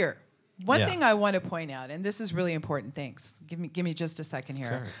here. One Yeah. thing I want to point out, and this is really important. Thanks. Give me just a second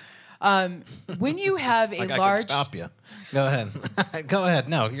here. Sure. When you have a Like I large. could stop you. Go ahead. Go ahead.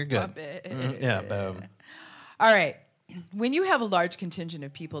 No, you're good. Stop it. Yeah, boom. All right. When you have a large contingent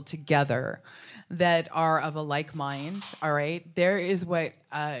of people together that are of a like mind, all right, there is what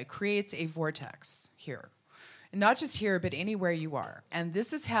creates a vortex here. Not just here, but anywhere you are. And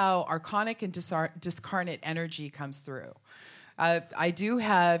this is how archonic and discarnate energy comes through. I do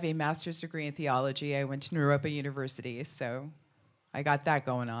have a master's degree in theology. I went to Naropa University, so I got that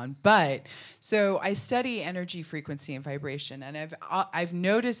going on. But so I study energy, frequency, and vibration, and I've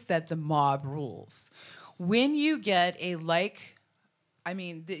noticed that the mob rules. When you get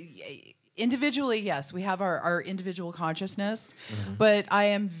individually, yes, we have our individual consciousness, but I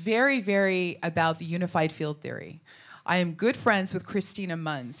am very, very about the unified field theory. I am good friends with Christina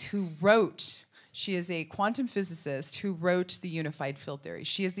Munns, she is a quantum physicist who wrote the unified field theory.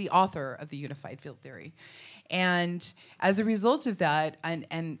 She is the author of the unified field theory. And as a result of that,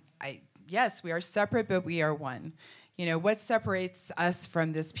 yes, we are separate, but we are one. You know, what separates us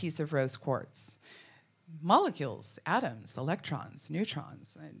from this piece of rose quartz? Molecules, atoms, electrons,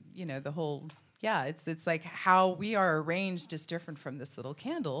 neutrons, and you know the whole. Yeah, it's like how we are arranged is different from this little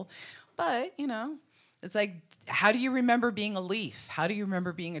candle, but you know, it's like how do you remember being a leaf? How do you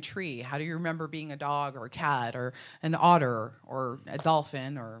remember being a tree? How do you remember being a dog or a cat or an otter or a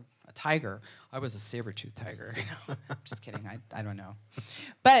dolphin or a tiger? I was a saber-toothed tiger. I'm just kidding. I don't know.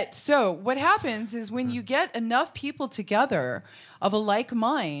 But so what happens is when you get enough people together of a like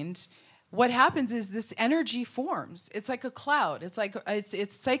mind. What happens is this energy forms. It's like a cloud. It's like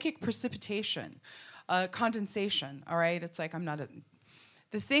it's psychic precipitation, condensation. All right. It's like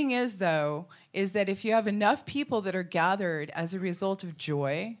The thing is, though, is that if you have enough people that are gathered as a result of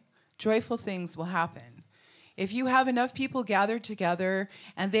joy, joyful things will happen. If you have enough people gathered together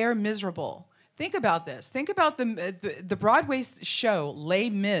and they are miserable, think about this. Think about the Broadway show Les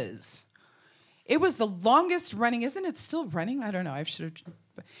Mis. It was the longest running. Isn't it still running? I don't know. I should have.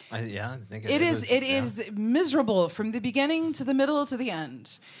 Yeah, I think It is miserable from the beginning to the middle to the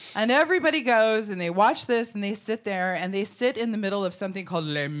end. And everybody goes and they watch this and they sit there and they sit in the middle of something called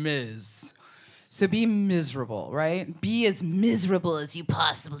Les Mis. So be miserable, right? Be as miserable as you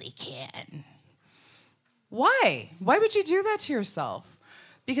possibly can. Why? Why would you do that to yourself?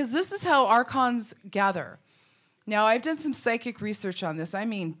 Because this is how archons gather. Now, I've done some psychic research on this. I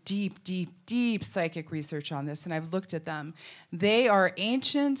mean deep, deep, deep psychic research on this, and I've looked at them. They are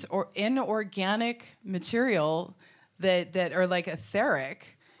ancient or inorganic material that are like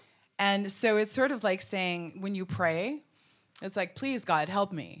etheric. And so it's sort of like saying when you pray, it's like, please, God,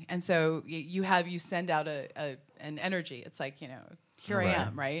 help me. And so you send out an energy. It's like, you know, here I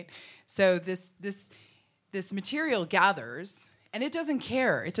am, right? So this material gathers. And it doesn't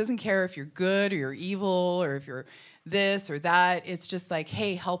care. It doesn't care if you're good or you're evil or if you're this or that. It's just like,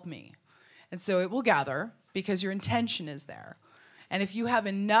 hey, help me. And so it will gather because your intention is there. And if you have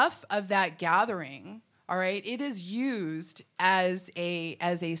enough of that gathering, all right, it is used as a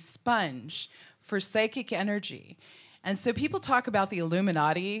sponge for psychic energy. And so people talk about the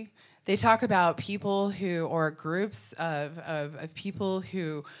Illuminati. They talk about people who, or groups of people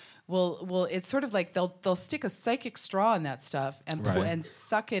who will it's sort of like they'll stick a psychic straw in that stuff and and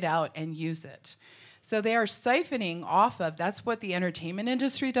suck it out and use it. So they are siphoning off of. That's what the entertainment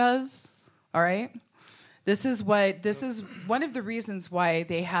industry does. All right, this is one of the reasons why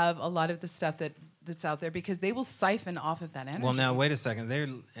they have a lot of the stuff that's out there, because they will siphon off of that energy. Well, now wait a second. They're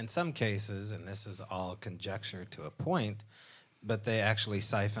in some cases, and this is all conjecture to a point, but they actually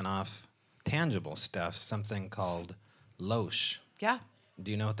siphon off tangible stuff. Something called loesh. Yeah. Do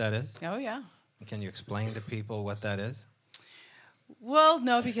you know what that is? Oh, yeah. Can you explain to people what that is? Well,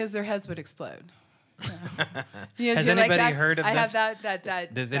 no, because their heads would explode. Yeah. Has do you like anybody that? heard of I this? have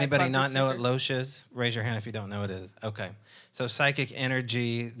that. Does that anybody bumper not know what sticker. Loesch is? Raise your hand if you don't know what it is. Okay. So psychic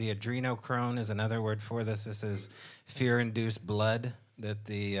energy, the adrenochrome is another word for this. This is fear-induced blood that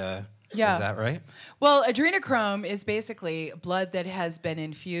the... Yeah. Is that right? Well, adrenochrome is basically blood that has been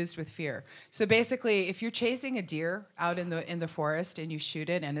infused with fear. So basically, if you're chasing a deer out in the forest and you shoot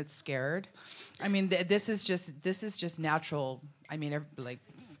it and it's scared, I mean, this is just natural. I mean, like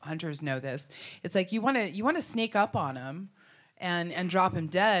hunters know this. It's like you want to sneak up on them and drop him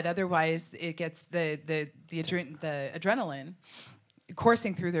dead. Otherwise, it gets the adrenaline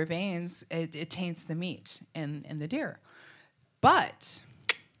coursing through their veins. It taints the meat in the deer. But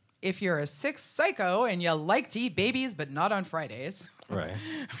if you're a sick psycho and you like to eat babies, but not on Fridays, Right.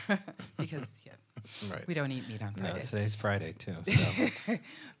 because Right. we don't eat meat on No, Fridays. today's Friday, too. So.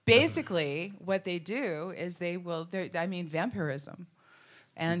 Basically, what they do is vampirism.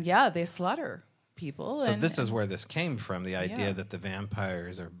 And they slaughter people. So and, this is where this came from, the idea Yeah. that the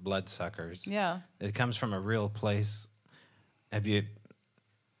vampires are bloodsuckers. Yeah. It comes from a real place.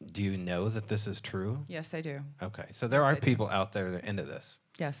 Do you know that this is true? Yes, I do. Okay. So there Yes, are I do. people out there that are into this.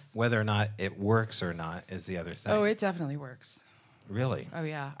 Yes. Whether or not it works or not is the other thing. Oh, it definitely works. Really? Oh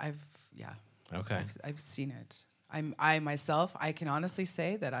yeah, Okay. I've seen it. I myself, I can honestly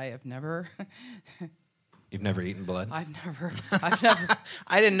say that I have never, You've never eaten blood? I've never.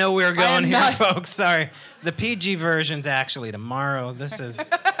 I didn't know we were I going am here, not- folks. Sorry. The PG version's actually tomorrow. This is...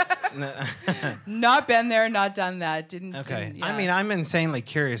 Not been there, not done that. Didn't. Okay. Didn't, I mean, I'm insanely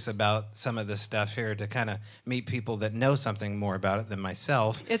curious about some of this stuff here to kind of meet people that know something more about it than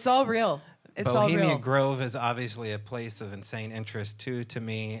myself. it's all real. It's all Bohemia real. Grove is obviously a place of insane interest too to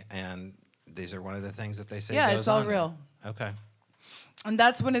me, and these are one of the things that they say. Yeah, goes it's all on there. real. Okay. And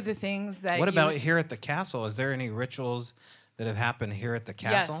that's one of the things that. What about here at the castle? Is there any rituals that have happened here at the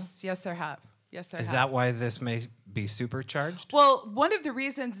castle? Yes, there have. Yes, there have. Is that why this may be supercharged? Well, one of the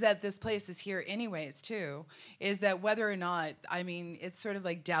reasons that this place is here, anyways, too, is that whether or not, I mean, it's sort of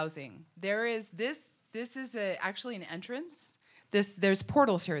like dowsing. There is this. This is actually an entrance. There's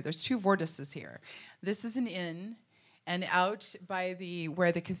portals here. There's 2 vortices here. This is an inn, and out by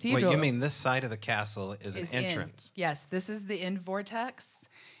where the cathedral. Wait, you mean this side of the castle is an in. entrance? Yes, this is the inn vortex,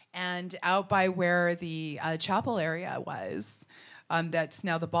 and out by where the chapel area was, that's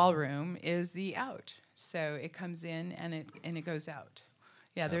now the ballroom, is the out. So it comes in and it goes out.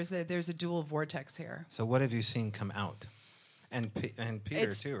 Yeah, there's a dual vortex here. So what have you seen come out? And Peter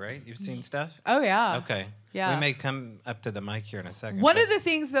It's- too, right? You've seen stuff? Oh yeah. Okay. Yeah. We may come up to the mic here in a second. One but- of the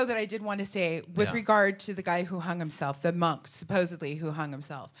things, though, that I did want to say with Yeah. regard to the guy who hung himself, the monk supposedly who hung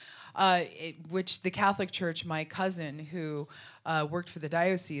himself, which the Catholic Church, my cousin who worked for the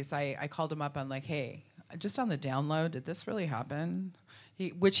diocese, I called him up. I'm like, hey, just on the download, did this really happen?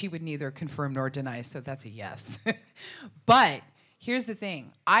 Which he would neither confirm nor deny, so that's a yes. But here's the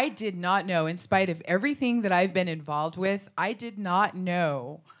thing. I did not know, in spite of everything that I've been involved with, I did not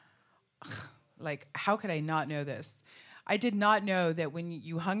know, like, how could I not know this? I did not know that when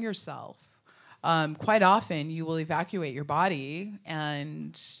you hung yourself, quite often you will evacuate your body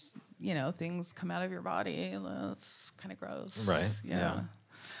and, things come out of your body. That's kind of gross. Right, yeah.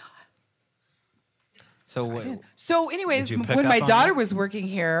 So what? So, anyways, Did you pick when my up on daughter that? was working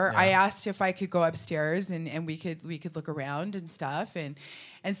here, I Yeah. asked if I could go upstairs and we could look around and stuff.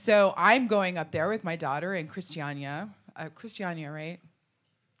 And so I'm going up there with my daughter and Christiania. Christiania, right?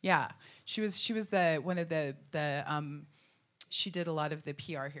 Yeah, she was one of the she did a lot of the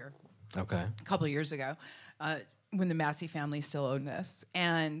PR here Okay. a couple of years ago when the Massey family still owned this.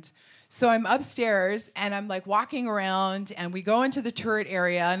 And so I'm upstairs and I'm like walking around and we go into the turret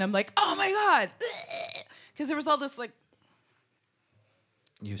area and I'm like, oh my God. Because there was all this like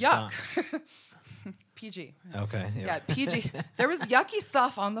You yuck. saw. PG. Okay. Yeah, PG. There was yucky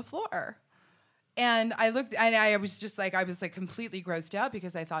stuff on the floor. And I looked, and I was completely grossed out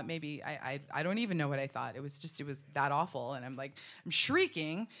because I thought maybe, I don't even know what I thought. It was that awful. And I'm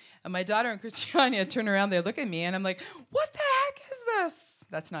shrieking. And my daughter and Christiania turn around, they look at me, and I'm like, what the heck is this?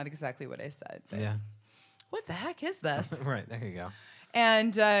 That's not exactly what I said. But Yeah. what the heck is this? Right. There you go.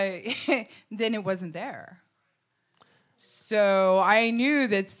 And then it wasn't there. So I knew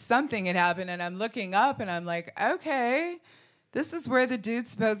that something had happened, and I'm looking up, and I'm like, okay, this is where the dude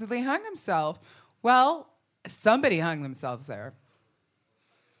supposedly hung himself. Well, somebody hung themselves there.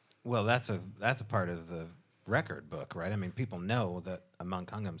 Well, that's a part of the record book, right? I mean, people know that a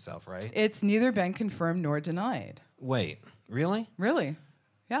monk hung himself, right? It's neither been confirmed nor denied. Wait, really? Really?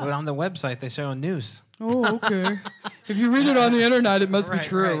 Yeah. But on the website, they show a noose. Oh, okay. If you read it on the internet, it must Right, be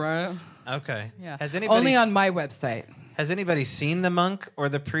true, right. right? Okay. Yeah. Has anybody Only on my website. Has anybody seen the monk or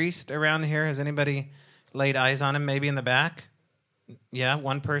the priest around here? Has anybody laid eyes on him? Maybe in the back. Yeah,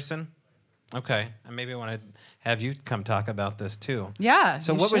 one person. Okay, and maybe I want to have you come talk about this too. Yeah.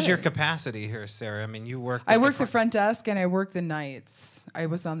 So, you what was your should. capacity here, Sarah? I mean, you worked. I at worked the front desk and I worked the nights. I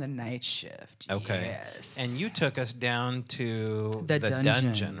was on the night shift. Okay. Yes. And you took us down to The dungeon,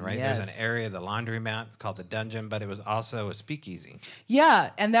 dungeon, right? There's yes. an area, the laundromat, called the dungeon, but it was also a speakeasy. Yeah,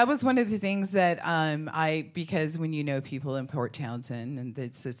 and that was one of the things that because when you know people in Port Townsend, and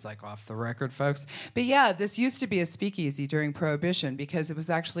it's like off the record, folks. But yeah, this used to be a speakeasy during Prohibition because it was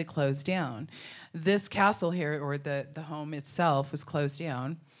actually closed down. This castle here, or the home itself, was closed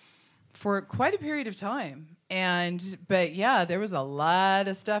down for quite a period of time. But yeah, there was a lot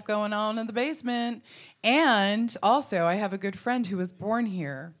of stuff going on in the basement. And also, I have a good friend who was born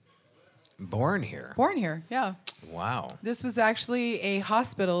here. Born here. Born here, yeah. Wow. This was actually a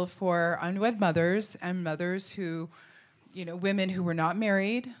hospital for unwed mothers and mothers who, women who were not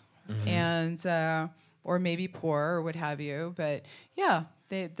married and or maybe poor or what have you. But yeah,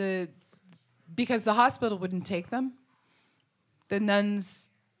 because the hospital wouldn't take them, the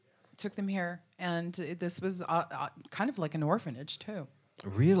nuns took them here, and this was kind of like an orphanage too.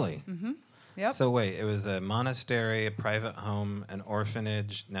 Really? Mm-hmm. Yep. So wait, it was a monastery, a private home, an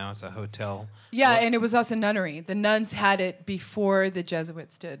orphanage. Now it's a hotel. Yeah, and it was also a nunnery. The nuns had it before the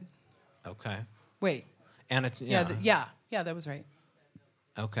Jesuits did. Okay. Wait. And it's Yeah, that was right.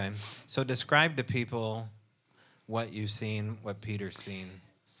 Okay. So describe to people what you've seen, what Peter's seen.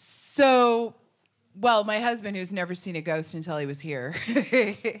 So, well, my husband, who's never seen a ghost until he was here,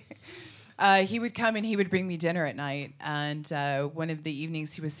 he would come and he would bring me dinner at night. And one of the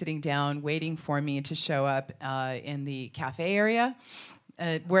evenings, he was sitting down waiting for me to show up in the cafe area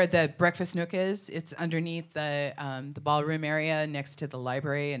where the breakfast nook is. It's underneath the ballroom area next to the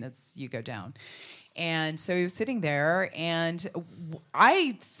library, and you go down. And so he was sitting there, and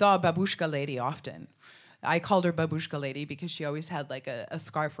I saw Babushka Lady often. I called her Babushka Lady because she always had like a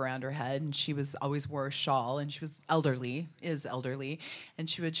scarf around her head, and she always wore a shawl, and she was elderly, and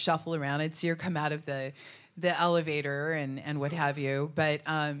she would shuffle around. I'd see her come out of the elevator and what have you. But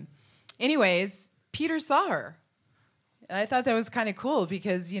anyways, Peter saw her. And I thought that was kind of cool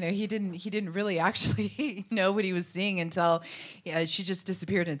because he didn't really actually know what he was seeing until she just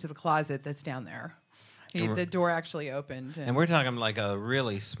disappeared into the closet that's down there. The door actually opened. And we're talking like a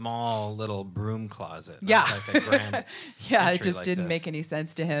really small little broom closet. not Yeah. Like a grand Yeah, it entry just like didn't this. make any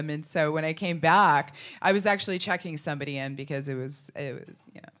sense to him. And so when I came back, I was actually checking somebody in because it was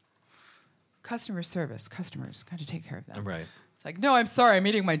customer service. Customers, got to take care of them. Right. It's like, no, I'm sorry, I'm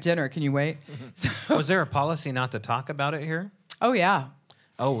eating my dinner. Can you wait? So, Was there a policy not to talk about it here? oh yeah.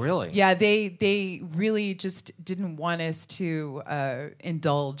 Oh, really? Yeah, they really just didn't want us to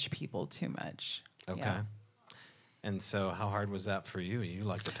indulge people too much. Okay. Yeah. And so how hard was that for you? You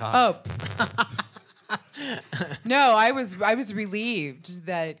like to talk. Oh. No, I was relieved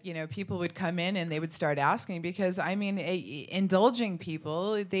that people would come in and they would start asking because I mean indulging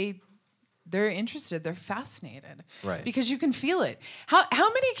people they're interested, they're fascinated, Right. Because you can feel it. How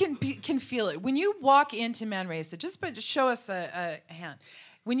many can feel it when you walk into Manresa? Just show us a hand.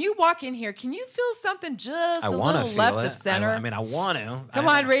 When you walk in here, can you feel something just I a want to little feel left it. of center? I mean, I want to. Come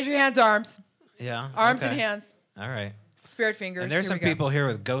on, raise your hands, arms Yeah. and okay. hands, All right. spirit fingers. And there's Here some we go. people here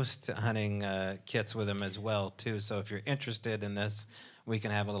with ghost hunting kits with them as well, too. So if you're interested in this, we can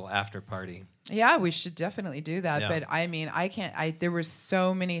have a little after party. Yeah, we should definitely do that. Yeah. But I mean, there were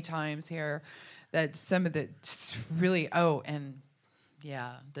so many times here that some of the just really,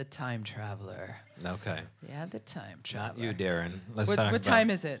 the time traveler. Okay. Yeah, the time Not traveler. you, Darren. Let's What talk about... time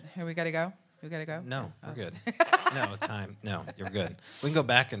is it? Here, we got to go? We got to go? No, we're good. No, time. No, you're good. We can go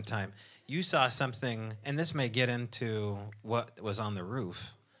back in time. You saw something, and this may get into what was on the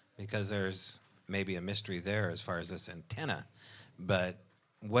roof, because there's maybe a mystery there as far as this antenna. But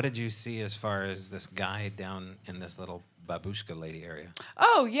what did you see as far as this guy down in this little Babushka Lady area?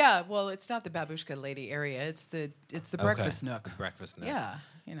 Oh, yeah. Well, it's not the Babushka Lady area. It's the breakfast nook. The breakfast nook. Yeah,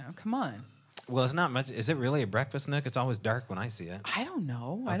 come on. Well, it's not much. Is it really a breakfast nook? It's always dark when I see it. I don't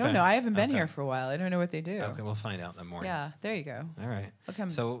know. Okay. I don't know. I haven't been Okay. here for a while. I don't know what they do. Okay, we'll find out in the morning. Yeah, there you go. All right. Okay.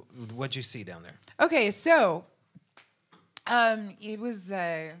 So what'd you see down there? Okay, so it was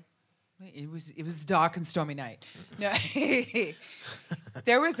a dark and stormy night. No,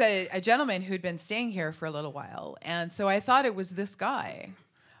 there was a gentleman who'd been staying here for a little while, and so I thought it was this guy.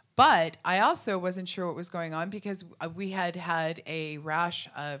 But I also wasn't sure what was going on because we had a rash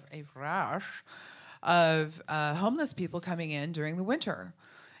of homeless people coming in during the winter.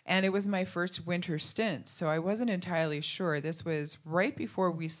 And it was my first winter stint, so I wasn't entirely sure. This was right before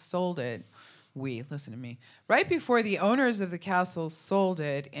we sold it listen to me. Right before the owners of the castle sold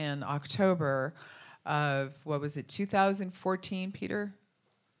it in October of, 2014, Peter?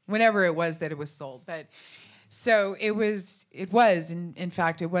 Whenever it was that it was sold. But so it was, in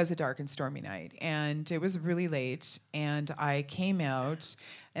fact, it was a dark and stormy night. And it was really late. And I came out,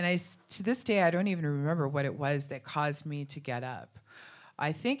 and to this day, I don't even remember what it was that caused me to get up.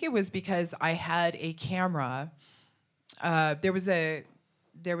 I think it was because I had a camera. There was a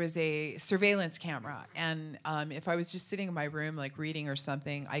surveillance camera, and if I was just sitting in my room, like reading or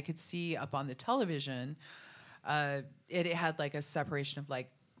something, I could see up on the television. It had like a separation of like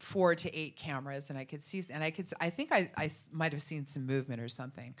 4 to 8 cameras, and I think I might have seen some movement or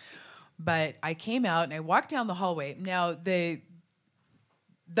something. But I came out and I walked down the hallway. Now the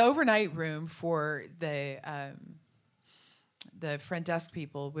overnight room for the front desk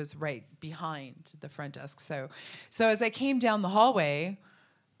people was right behind the front desk. So as I came down the hallway,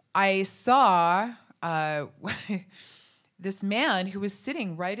 I saw this man who was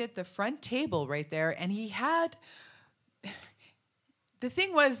sitting right at the front table right there, and he had. The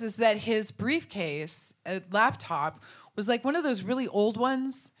thing is that his briefcase, laptop, was like one of those really old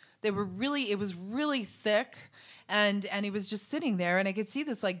ones. It was really thick, and he was just sitting there, and I could see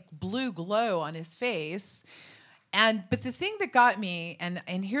this like blue glow on his face. But the thing that got me,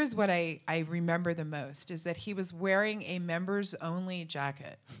 and here's what I remember the most, is that he was wearing a members-only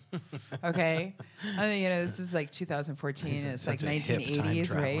jacket. Okay? This is like 2014. It's like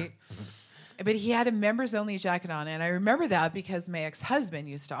 1980s, right? But he had a members-only jacket on, and I remember that because my ex-husband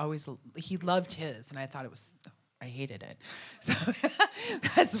used to he loved his, and I hated it. So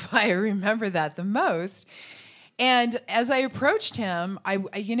that's why I remember that the most. And as I approached him,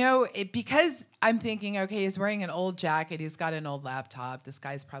 because I'm thinking, okay, he's wearing an old jacket, he's got an old laptop, this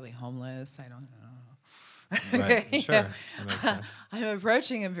guy's probably homeless, I don't know. Right, sure. That makes sense. I'm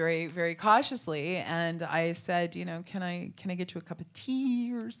approaching him very, very cautiously, and I said, can I get you a cup of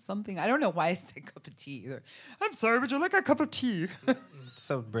tea or something? I don't know why I said cup of tea either. I'm sorry, would you like a cup of tea?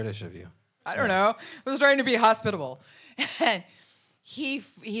 So British of you. I don't know. I was trying to be hospitable. And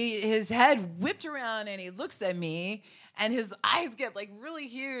his head whipped around, and he looks at me, and his eyes get like really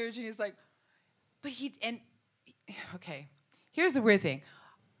huge, and he's like, okay, here's the weird thing.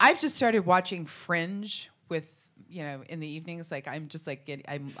 I've just started watching Fringe in the evenings. Like I'm just like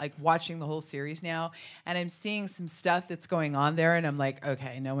I'm like watching the whole series now, and I'm seeing some stuff that's going on there, and I'm like,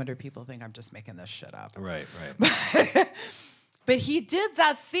 okay, no wonder people think I'm just making this shit up. Right. But he did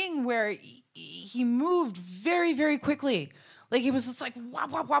that thing where he moved very, very quickly. Like it was just like wop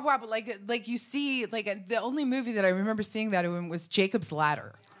wop wop wop. Like you see, like the only movie that I remember seeing that in was Jacob's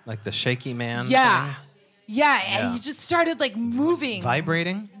Ladder. Like the shaky man. Yeah. Thing? Yeah, and he just started like moving.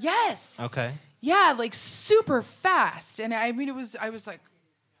 Vibrating? Yes. Okay. Yeah, like super fast. And I was like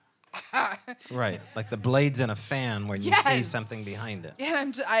right, like the blades in a fan when you see something behind it.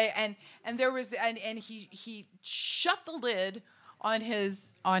 And there was he shut the lid on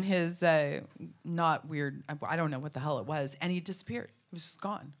his not weird, I don't know what the hell it was, and he disappeared. It was just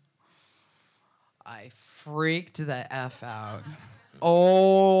gone. I freaked the F out.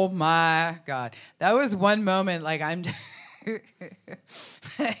 Oh my God. That was one moment like I'm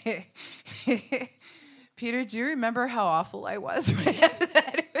Peter, do you remember how awful I was?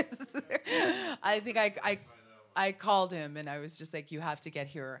 I think I called him and I was just like, you have to get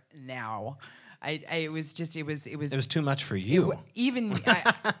here now. It was too much for you.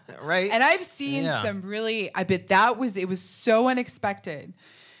 Right? And I've seen some really, it was so unexpected.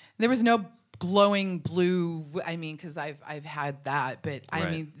 There was no glowing blue, because I've had that, but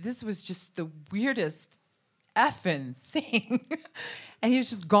this was just the weirdest effing thing. And he was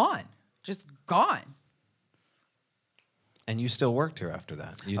just gone. And you still worked here after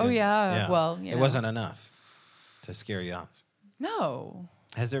that. Well, it wasn't enough to scare you off. No.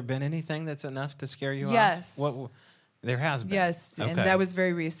 Has there been anything that's enough to scare you off? Yes. What? There has been. Yes, okay. And that was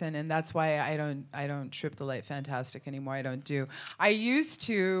very recent, and that's why I don't trip the light fantastic anymore. I used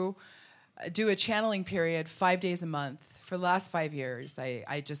to do a channeling period 5 days a month for the last 5 years.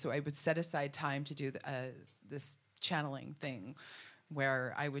 I would set aside time to do this channeling thing,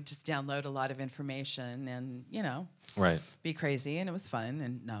 where I would just download a lot of information and be crazy, and it was fun.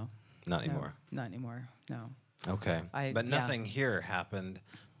 And not anymore. Not anymore. No. Okay. But nothing here happened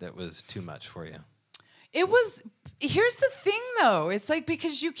that was too much for you. It was. Here's the thing, though. It's like,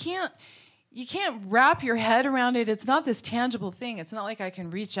 because you can't wrap your head around it. It's not this tangible thing. It's not like I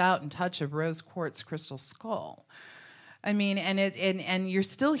can reach out and touch a rose quartz crystal skull. And you're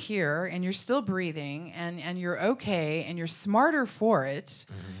still here, and you're still breathing, and you're okay, and you're smarter for it.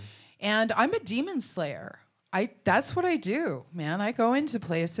 Mm-hmm. And I'm a demon slayer. That's what I do, man. I go into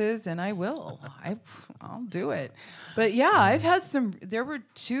places and I'll do it. But yeah, there were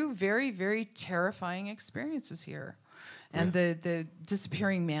 2 very, very terrifying experiences here. And the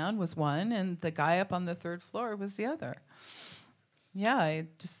disappearing man was one, and the guy up on the 3rd floor was the other. Yeah,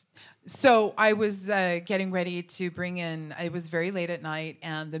 so I was getting ready to bring in. It was very late at night,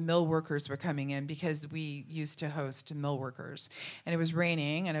 and the mill workers were coming in because we used to host mill workers, and it was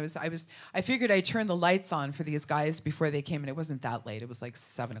raining. And I figured I'd turn the lights on for these guys before they came, and it wasn't that late. It was like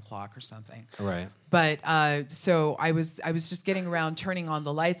 7:00 or something. Right. But so I was just getting around turning on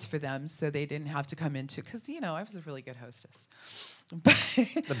the lights for them so they didn't have to come into, because I was a really good hostess.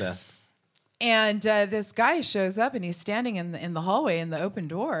 The best. And this guy shows up, and he's standing in the hallway in the open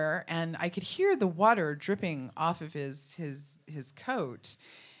door, and I could hear the water dripping off of his coat.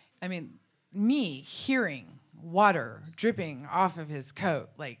 I mean, me hearing water dripping off of his coat,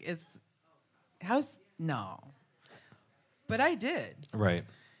 like no. But I did. Right.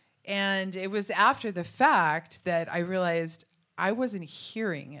 And it was after the fact that I realized I wasn't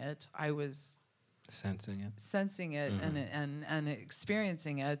hearing it. I was sensing it and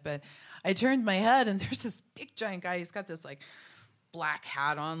experiencing it. But I turned my head, and there's this big giant guy. He's got this like black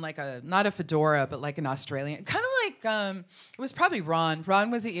hat on, like not a fedora, but like an Australian, kind of like it was probably Ron.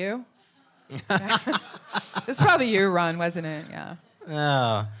 Ron, was it you? It was probably you, Ron, wasn't it? Yeah.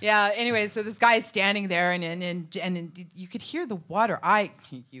 Oh. Yeah. Anyway, so this guy's standing there, and you could hear the water. I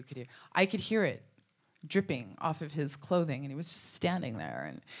could hear it dripping off of his clothing, and he was just standing there,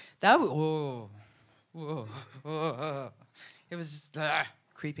 and that was it was just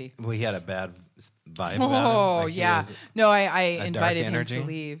creepy. We had a bad vibe about him. Like yeah. No, I invited him energy? to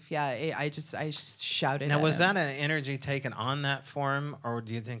leave. Yeah, I just shouted. Now, at was him. that an energy taken on that form, or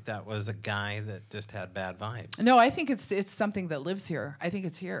do you think that was a guy that just had bad vibes? No, I think it's something that lives here. I think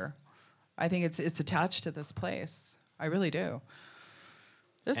it's here. I think it's attached to this place. I really do.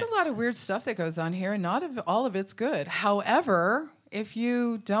 There's a lot of weird stuff that goes on here, and all of it's good. However, if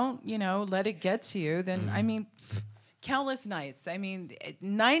you don't, let it get to you, then I mean, countless nights. I mean,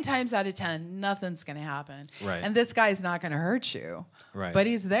 9 times out of 10, nothing's going to happen. Right. And this guy's not going to hurt you. Right. But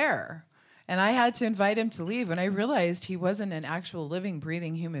he's there. And I had to invite him to leave when I realized he wasn't an actual living,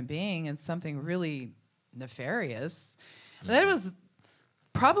 breathing human being and something really nefarious. And that was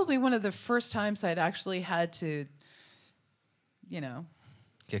probably one of the first times I'd actually had to,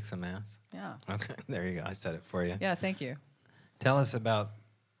 Kick some ass? Yeah. Okay, there you go. I said it for you. Yeah, thank you. Tell us about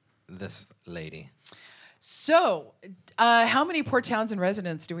this lady. So, how many Port Townsend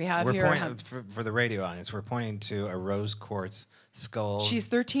residents do we have We're here? pointing, for the radio audience, we're pointing to a rose quartz skull. She's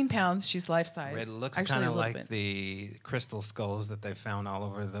 13 pounds. She's life-size. It looks Actually, kind a of little like bit. the crystal skulls that they found all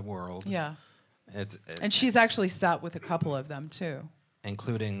over the world. Yeah. And she's actually sat with a couple of them, too.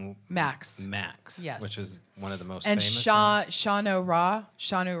 Including Max. Yes. Which is one of the most and famous ones. Shanu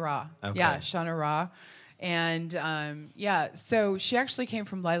Ra. Okay. Yeah, Shanu Ra. And, so she actually came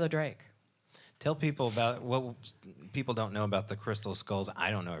from Lila Drake. Tell people about what people don't know about the crystal skulls.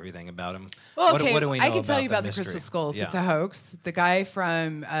 I don't know everything about them. Well, okay, what do we know I can tell you about the mystery? crystal skulls. Yeah. It's a hoax. The guy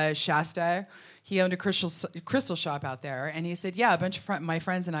from Shasta, he owned a crystal shop out there, and he said, yeah, a bunch of my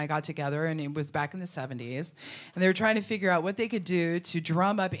friends and I got together, and it was back in the 70s, and they were trying to figure out what they could do to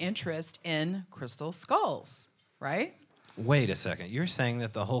drum up interest in crystal skulls, right? Wait a second. You're saying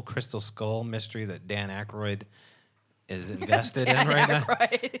that the whole crystal skull mystery that Dan Aykroyd is invested in right now?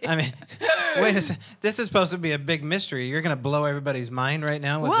 I mean, wait a second. This is supposed to be a big mystery. You're going to blow everybody's mind right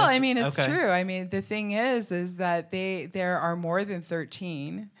now with Well, this? I mean, it's Okay. true. I mean, the thing is that there are more than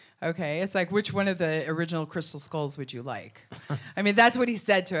 13. Okay, it's like, which one of the original crystal skulls would you like? I mean, that's what he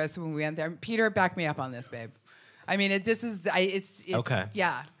said to us when we went there. Peter, back me up on this, babe. I mean, it's okay.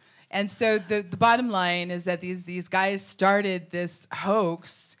 Yeah, and so the bottom line is that these guys started this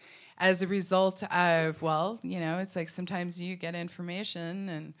hoax as a result of, well, it's like sometimes you get information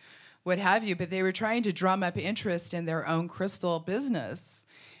and what have you, but they were trying to drum up interest in their own crystal business,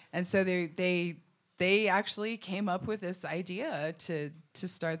 and so they actually came up with this idea to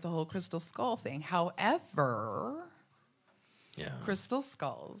start the whole crystal skull thing. However, crystal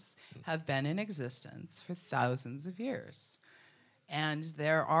skulls have been in existence for thousands of years. And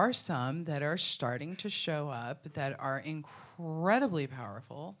there are some that are starting to show up that are incredibly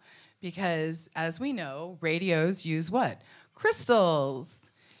powerful because, as we know, radios use what? Crystals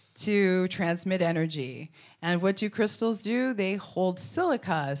to transmit energy. And what do crystals do? They hold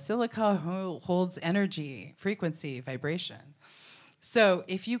silica. Silica holds energy, frequency, vibration. So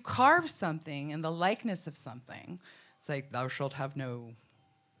if you carve something in the likeness of something, it's like, thou shalt have no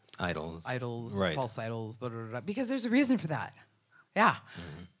idols, idols, right. false idols, blah, blah, blah, because there's a reason for that. Yeah.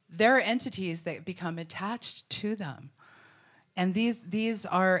 there are entities that become attached to them. And these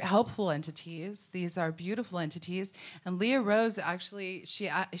are helpful entities. These are beautiful entities. And Leah Rose actually,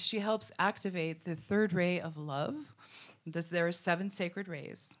 she helps activate the third ray of love. There are 7 sacred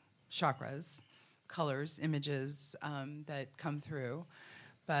rays, chakras, colors, images that come through.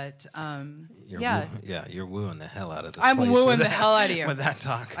 But You're wooing the hell out of this. I'm place wooing with the that- hell out of you. with that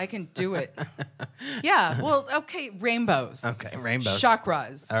talk. I can do it. Yeah. Well, okay. Rainbows. Okay, rainbows.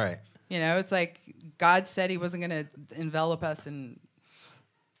 Chakras. All right. You know, it's like God said He wasn't going to envelop us in.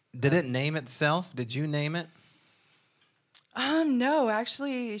 Did it name itself? Did you name it? No,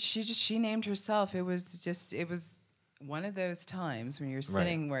 actually, she named herself. It was one of those times when you're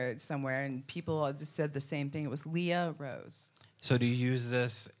sitting somewhere and people just said the same thing. It was Leah Rose. So do you use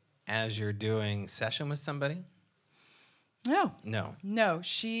this as you're doing session with somebody? No. No.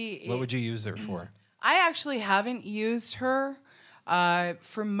 What would you use her for? I actually haven't used her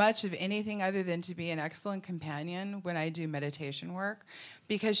for much of anything other than to be an excellent companion when I do meditation work,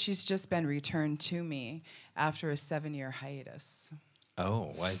 because she's just been returned to me after a 7-year hiatus.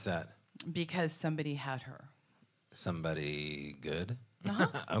 Oh, why is that? Because somebody had her. Somebody good? Uh-huh.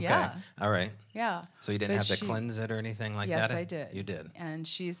 Okay. Yeah. All right. Yeah. So you didn't But have to cleanse it or anything like yes, that? I did. You did. And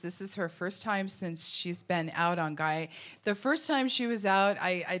this is her first time since she's been out on Guy. The first time she was out,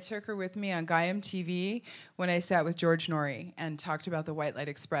 I took her with me on Guy MTV when I sat with George Norrie and talked about the White Light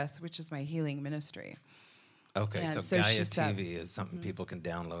Express, which is my healing ministry. Okay, And so so Gaia she's TV is something people can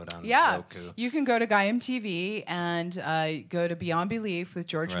download on Yeah, Roku. you can go to Guy MTV and go to Beyond Belief with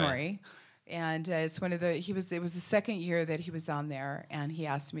George Right. Norrie. And it's one of the, it was the second year that he was on there, and he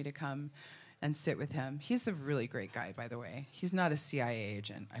asked me to come and sit with him. He's a really great guy, by the way. He's not a CIA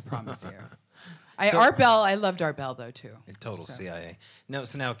agent, I promise you. Art Bell, I loved Art Bell, though, too. Total So. CIA. No,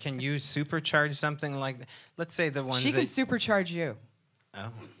 so now can you supercharge something like that? Let's say the ones She that... can supercharge you. Oh,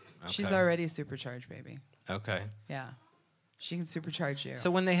 okay. She's already supercharged, baby. Okay. Yeah. She can supercharge you. So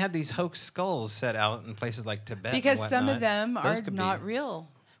when they had these hoax skulls set out in places like Tibet because and some whatnot, of them those are could not be, real.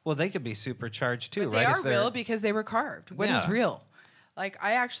 Well, they could be supercharged too, But right? they If are they're- real because they were carved. What is Yeah. real? Like,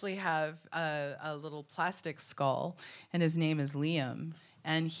 I actually have a little plastic skull, and his name is Liam.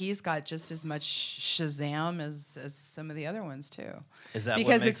 And he's got just as much Shazam as some of the other ones, too. Is that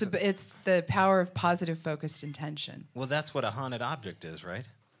because what makes it's the power of positive focused intention. Well, that's what a haunted object is, right?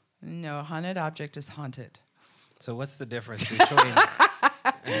 No, a haunted object is haunted. So what's the difference between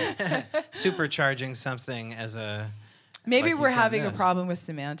supercharging something as a... Maybe like you we're can having a this? problem with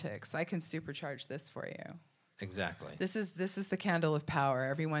semantics. I can supercharge this for you. Exactly. This is the candle of power.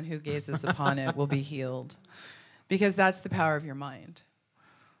 Everyone who gazes upon it will be healed, because that's the power of your mind.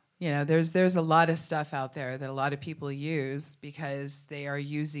 You know, there's a lot of stuff out there that a lot of people use because they are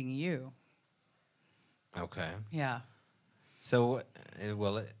using you. Okay. Yeah. So,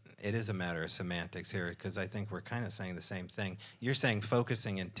 it is a matter of semantics here, because I think we're kind of saying the same thing. You're saying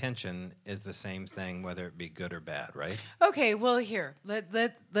focusing intention is the same thing, whether it be good or bad, right? Okay. Well, here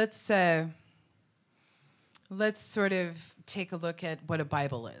let's sort of take a look at what a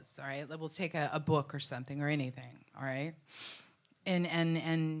Bible is. All right. We'll take a book or something or anything. All right.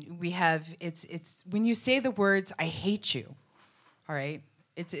 And we have it's when you say the words "I hate you," all right.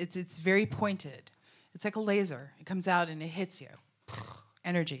 It's very pointed. It's like a laser. It comes out and it hits you.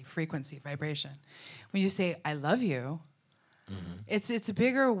 Energy, frequency, vibration. When you say "I love you," it's a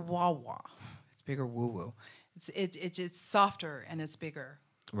bigger wah-wah. It's bigger woo-woo. It's softer and it's bigger.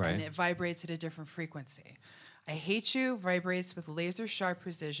 Right. And it vibrates at a different frequency. I hate you vibrates with laser sharp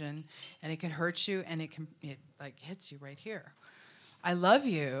precision, and it can hurt you, and it like hits you right here. I love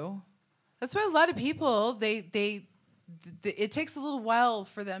you. That's why a lot of people it takes a little while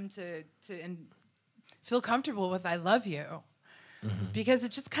for them to feel comfortable with "I love you." Because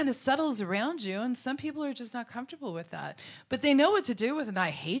it just kind of settles around you, and some people are just not comfortable with that. But they know what to do with an "I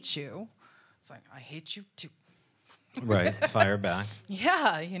hate you." It's like, I hate you too. Right. Fire back.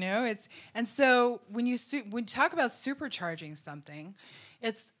 Yeah, you know, and so when you talk about supercharging something,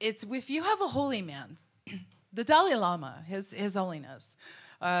 it's if you have a holy man, the Dalai Lama, His Holiness,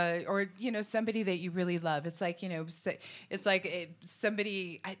 or somebody that you really love. It's like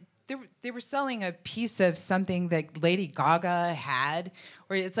somebody. They were selling a piece of something that Lady Gaga had,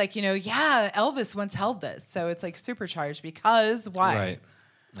 or it's like, Elvis once held this. So it's like supercharged because why? Right.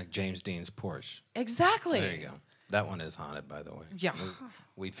 Like James Dean's Porsche. Exactly. There you go. That one is haunted, by the way. Yeah.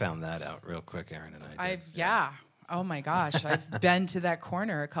 We found that out real quick, Aaron and I did. Yeah. Oh my gosh. I've been to that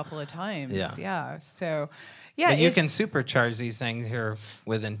corner a couple of times. Yeah. Yeah. So, yeah. But you can supercharge these things here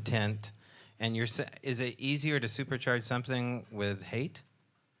with intent. And is it easier to supercharge something with hate?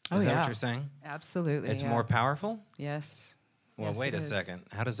 Is that what you're saying? Absolutely. It's yeah. more powerful? Yes. Well, Yes, wait it a is. second.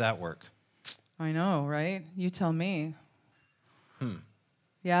 How does that work? I know, right? You tell me.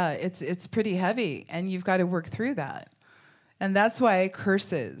 Yeah, it's pretty heavy, and you've got to work through that. And that's why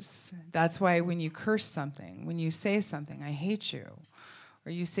curses. That's why when you curse something, when you say something, I hate you,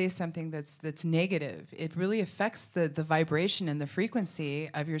 or you say something that's negative, it really affects the vibration and the frequency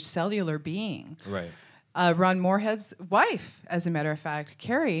of your cellular being. Right. Ron Moorhead's wife, as a matter of fact,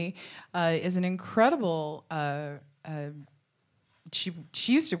 Carrie, is an incredible. She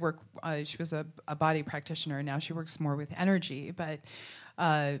used to work. She was a body practitioner, and now she works more with energy. But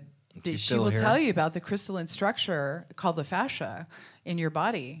She's she still will here? tell you about the crystalline structure called the fascia in your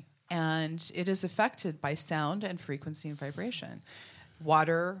body, and it is affected by sound and frequency and vibration.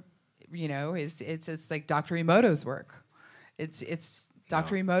 Water, it's like Dr. Emoto's work. It's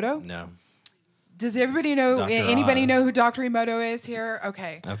Dr. Emoto. No. Does everybody know? Dr. Anybody Oz. know who Dr. Emoto is here?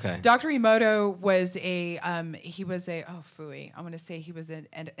 Okay. Okay. Dr. Emoto was he was an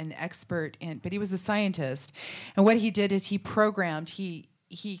expert but he was a scientist, and what he did is he programmed. He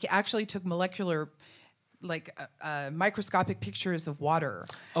actually took molecular, microscopic pictures of water.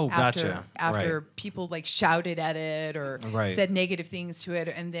 Oh, gotcha. After Right. people shouted at it or Right. said negative things to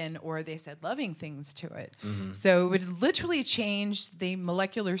it, or they said loving things to it. Mm-hmm. So it would literally change the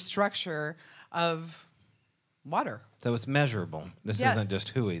molecular structure of water. So it's measurable. This Yes. isn't just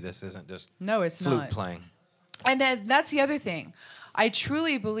hooey. This isn't just No, it's flute not. playing. And that's the other thing. I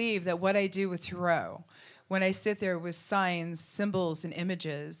truly believe that what I do with tarot, when I sit there with signs, symbols, and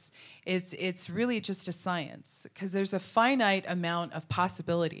images, it's really just a science, because there's a finite amount of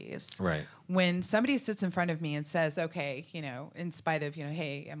possibilities. Right. When somebody sits in front of me and says, okay, in spite of,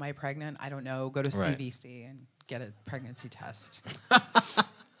 hey, am I pregnant? I don't know. Go to Right. CVC and get a pregnancy test.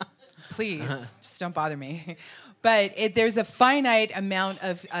 Please, just don't bother me. But there's a finite amount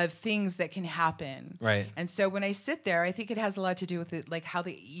of things that can happen. Right. And so when I sit there, I think it has a lot to do with it, how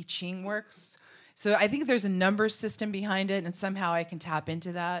the I Ching works. So I think there's a number system behind it, and somehow I can tap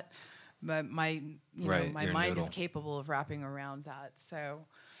into that. But my Right, my your mind is noodle. capable of wrapping around that. So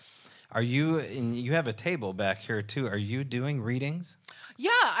Are you? And you have a table back here too. Are you doing readings? yeah,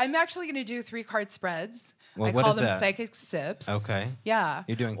 I'm actually going to do 3-card spreads. Well, I what call is them that? psychic sips. Okay. Yeah.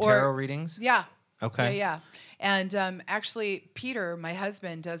 You're doing Or- tarot readings? Yeah. Okay. Yeah. And actually, Peter, my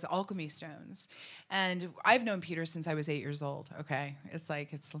husband, does alchemy stones. And I've known Peter since I was 8 years old. Okay. It's a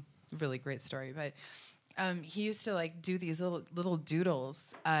really great story. But he used to do these little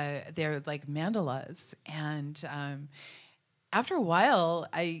doodles. They're like mandalas. And after a while,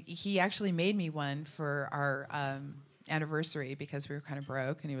 he actually made me one for our anniversary, because we were kind of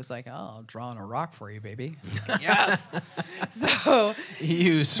broke, and he was like, "Oh, I'll draw on a rock for you, baby." Yes. So,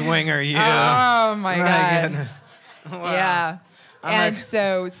 You swinger, you. oh my God. goodness. Wow. Yeah. I'm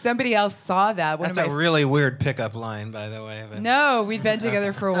So somebody else saw that. That's of a my really weird pickup line, by the way. But No, we'd been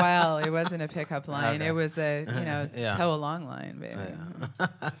together for a while. It wasn't a pickup line. Okay. It was a Yeah. tow along line, baby.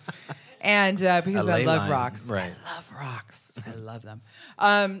 And because A I ley love line, rocks. right. I love rocks. I love them.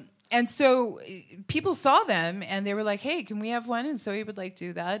 And so people saw them, and they were like, "Hey, can we have one?" And so he would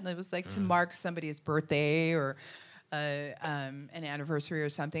do that, and it was to mark somebody's birthday or an anniversary or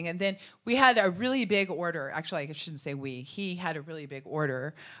something. And then we had a really big order. Actually, I shouldn't say we. He had a really big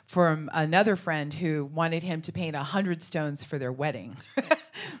order from another friend who wanted him to paint 100 stones for their wedding.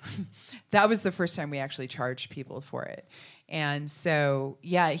 That was the first time we actually charged people for it. And so,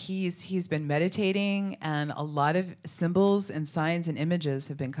 yeah, he's been meditating, and a lot of symbols and signs and images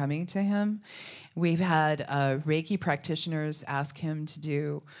have been coming to him. We've had Reiki practitioners ask him to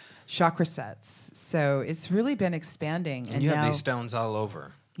do chakra sets. So it's really been expanding. And you have now, these stones all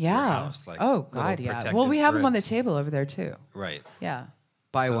over yeah. your house. Oh, little God, yeah. protective Well, we have them on the grids. table over there, too. Right. Yeah.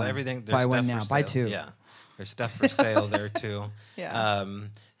 Buy So one. everything, there's Buy stuff one for now. Buy sale. two. Yeah. There's stuff for sale there, too. Yeah.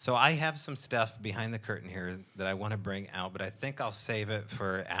 So I have some stuff behind the curtain here that I want to bring out, but I think I'll save it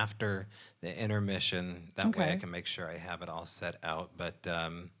for after the intermission. That way I Okay. can make sure I have it all set out. But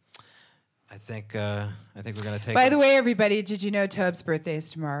I think we're going to take By the way, everybody, did you know Tob's birthday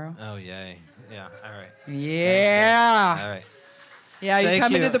is tomorrow? Oh, yay. Yeah, all right. Yeah. All right. Yeah, you Thank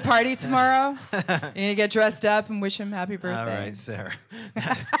coming you. to the party tomorrow? You're going to get dressed up and wish him happy birthday. All right, Sarah.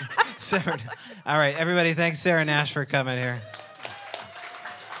 Sarah. All right, everybody, thanks Sarah Nash for coming here.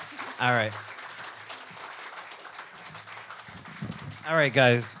 All right. All right,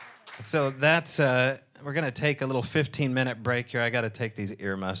 guys. So that's we're going to take a little 15-minute break here. I got to take these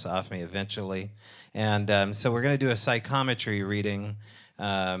earmuffs off me eventually. And so we're going to do a psychometry reading.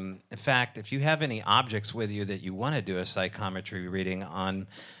 In fact, if you have any objects with you that you want to do a psychometry reading on,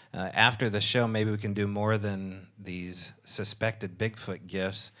 after the show, maybe we can do more than these suspected Bigfoot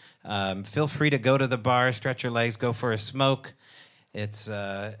gifts. Feel free to go to the bar, stretch your legs, go for a smoke. It's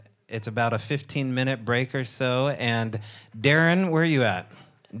about a 15-minute break or so. And Darren, where are you at?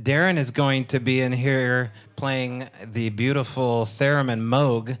 Darren is going to be in here playing the beautiful theremin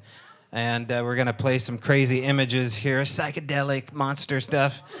Moog. And we're going to play some crazy images here, psychedelic monster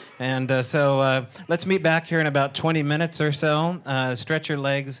stuff. And so let's meet back here in about 20 minutes or so. Stretch your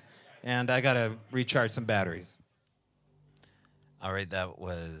legs, and I got to recharge some batteries. All right, that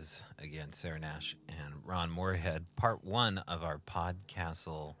was, again, Sarah Nash and Ron Moorhead, part one of our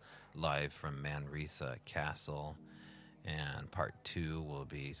Podcastle live from Manresa Castle. And part two will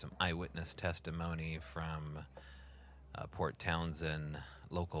be some eyewitness testimony from Port Townsend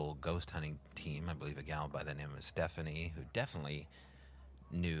local ghost hunting team. I believe a gal by the name of Stephanie, who definitely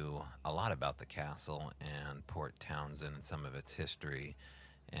knew a lot about the castle and Port Townsend and some of its history,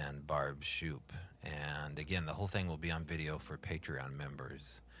 and Barb Shoop. And again, the whole thing will be on video for Patreon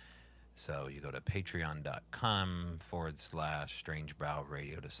members. So you go to patreon.com/Strange Brow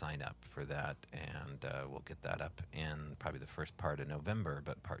Radio to sign up for that, and we'll get that up in probably the first part of November.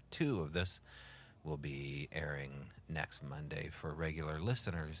 But part two of this will be airing next Monday for regular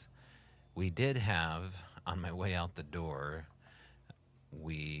listeners. We did have, on my way out the door,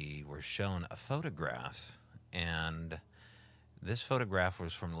 we were shown a photograph, and this photograph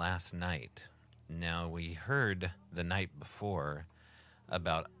was from last night. Now, we heard the night before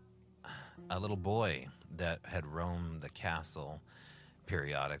about a little boy that had roamed the castle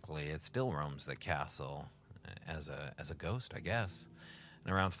periodically. It still roams the castle as a ghost, I guess.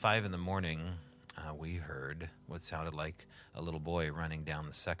 And around 5 in the morning, we heard what sounded like a little boy running down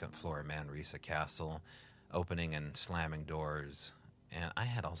the second floor of Manresa Castle, opening and slamming doors. And I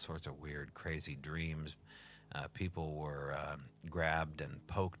had all sorts of weird, crazy dreams. People were grabbed and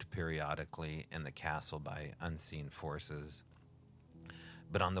poked periodically in the castle by unseen forces.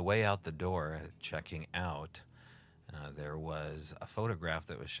 But on the way out the door, checking out, there was a photograph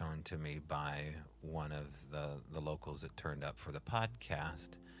that was shown to me by one of the locals that turned up for the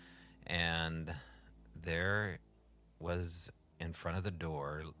podcast. And there was in front of the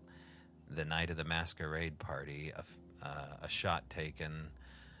door, the night of the masquerade party, a shot taken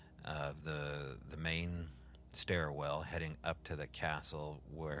of the main stairwell heading up to the castle,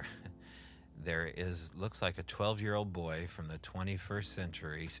 where there looks like a 12-year-old boy from the 21st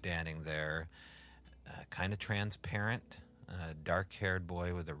century standing there, kind of transparent, dark-haired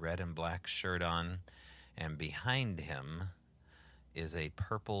boy with a red and black shirt on, and behind him is a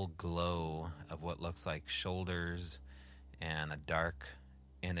purple glow of what looks like shoulders and a dark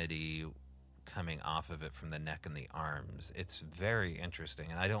entity coming off of it from the neck and the arms. It's very interesting,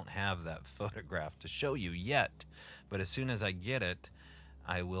 and I don't have that photograph to show you yet, but as soon as I get it,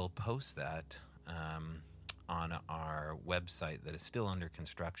 I will post that on our website that is still under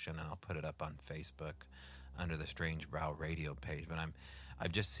construction, and I'll put it up on Facebook under the Strange Brow Radio page. But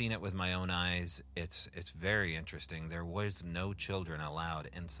I've just seen it with my own eyes. It's very interesting. There was no children allowed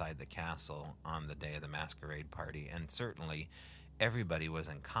inside the castle on the day of the masquerade party, and certainly everybody was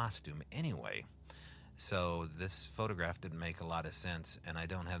in costume anyway. So this photograph didn't make a lot of sense, and I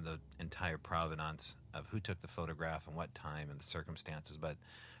don't have the entire provenance of who took the photograph and what time and the circumstances, but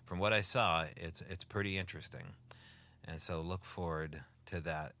from what I saw, it's pretty interesting. And so look forward to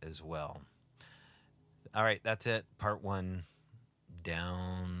that as well. All right, that's it. Part one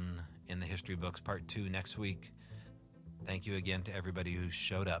down in the history books. Part two next week. Thank you again to everybody who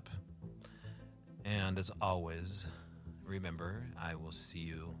showed up. And as always, remember, I will see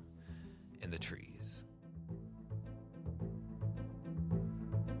you in the trees.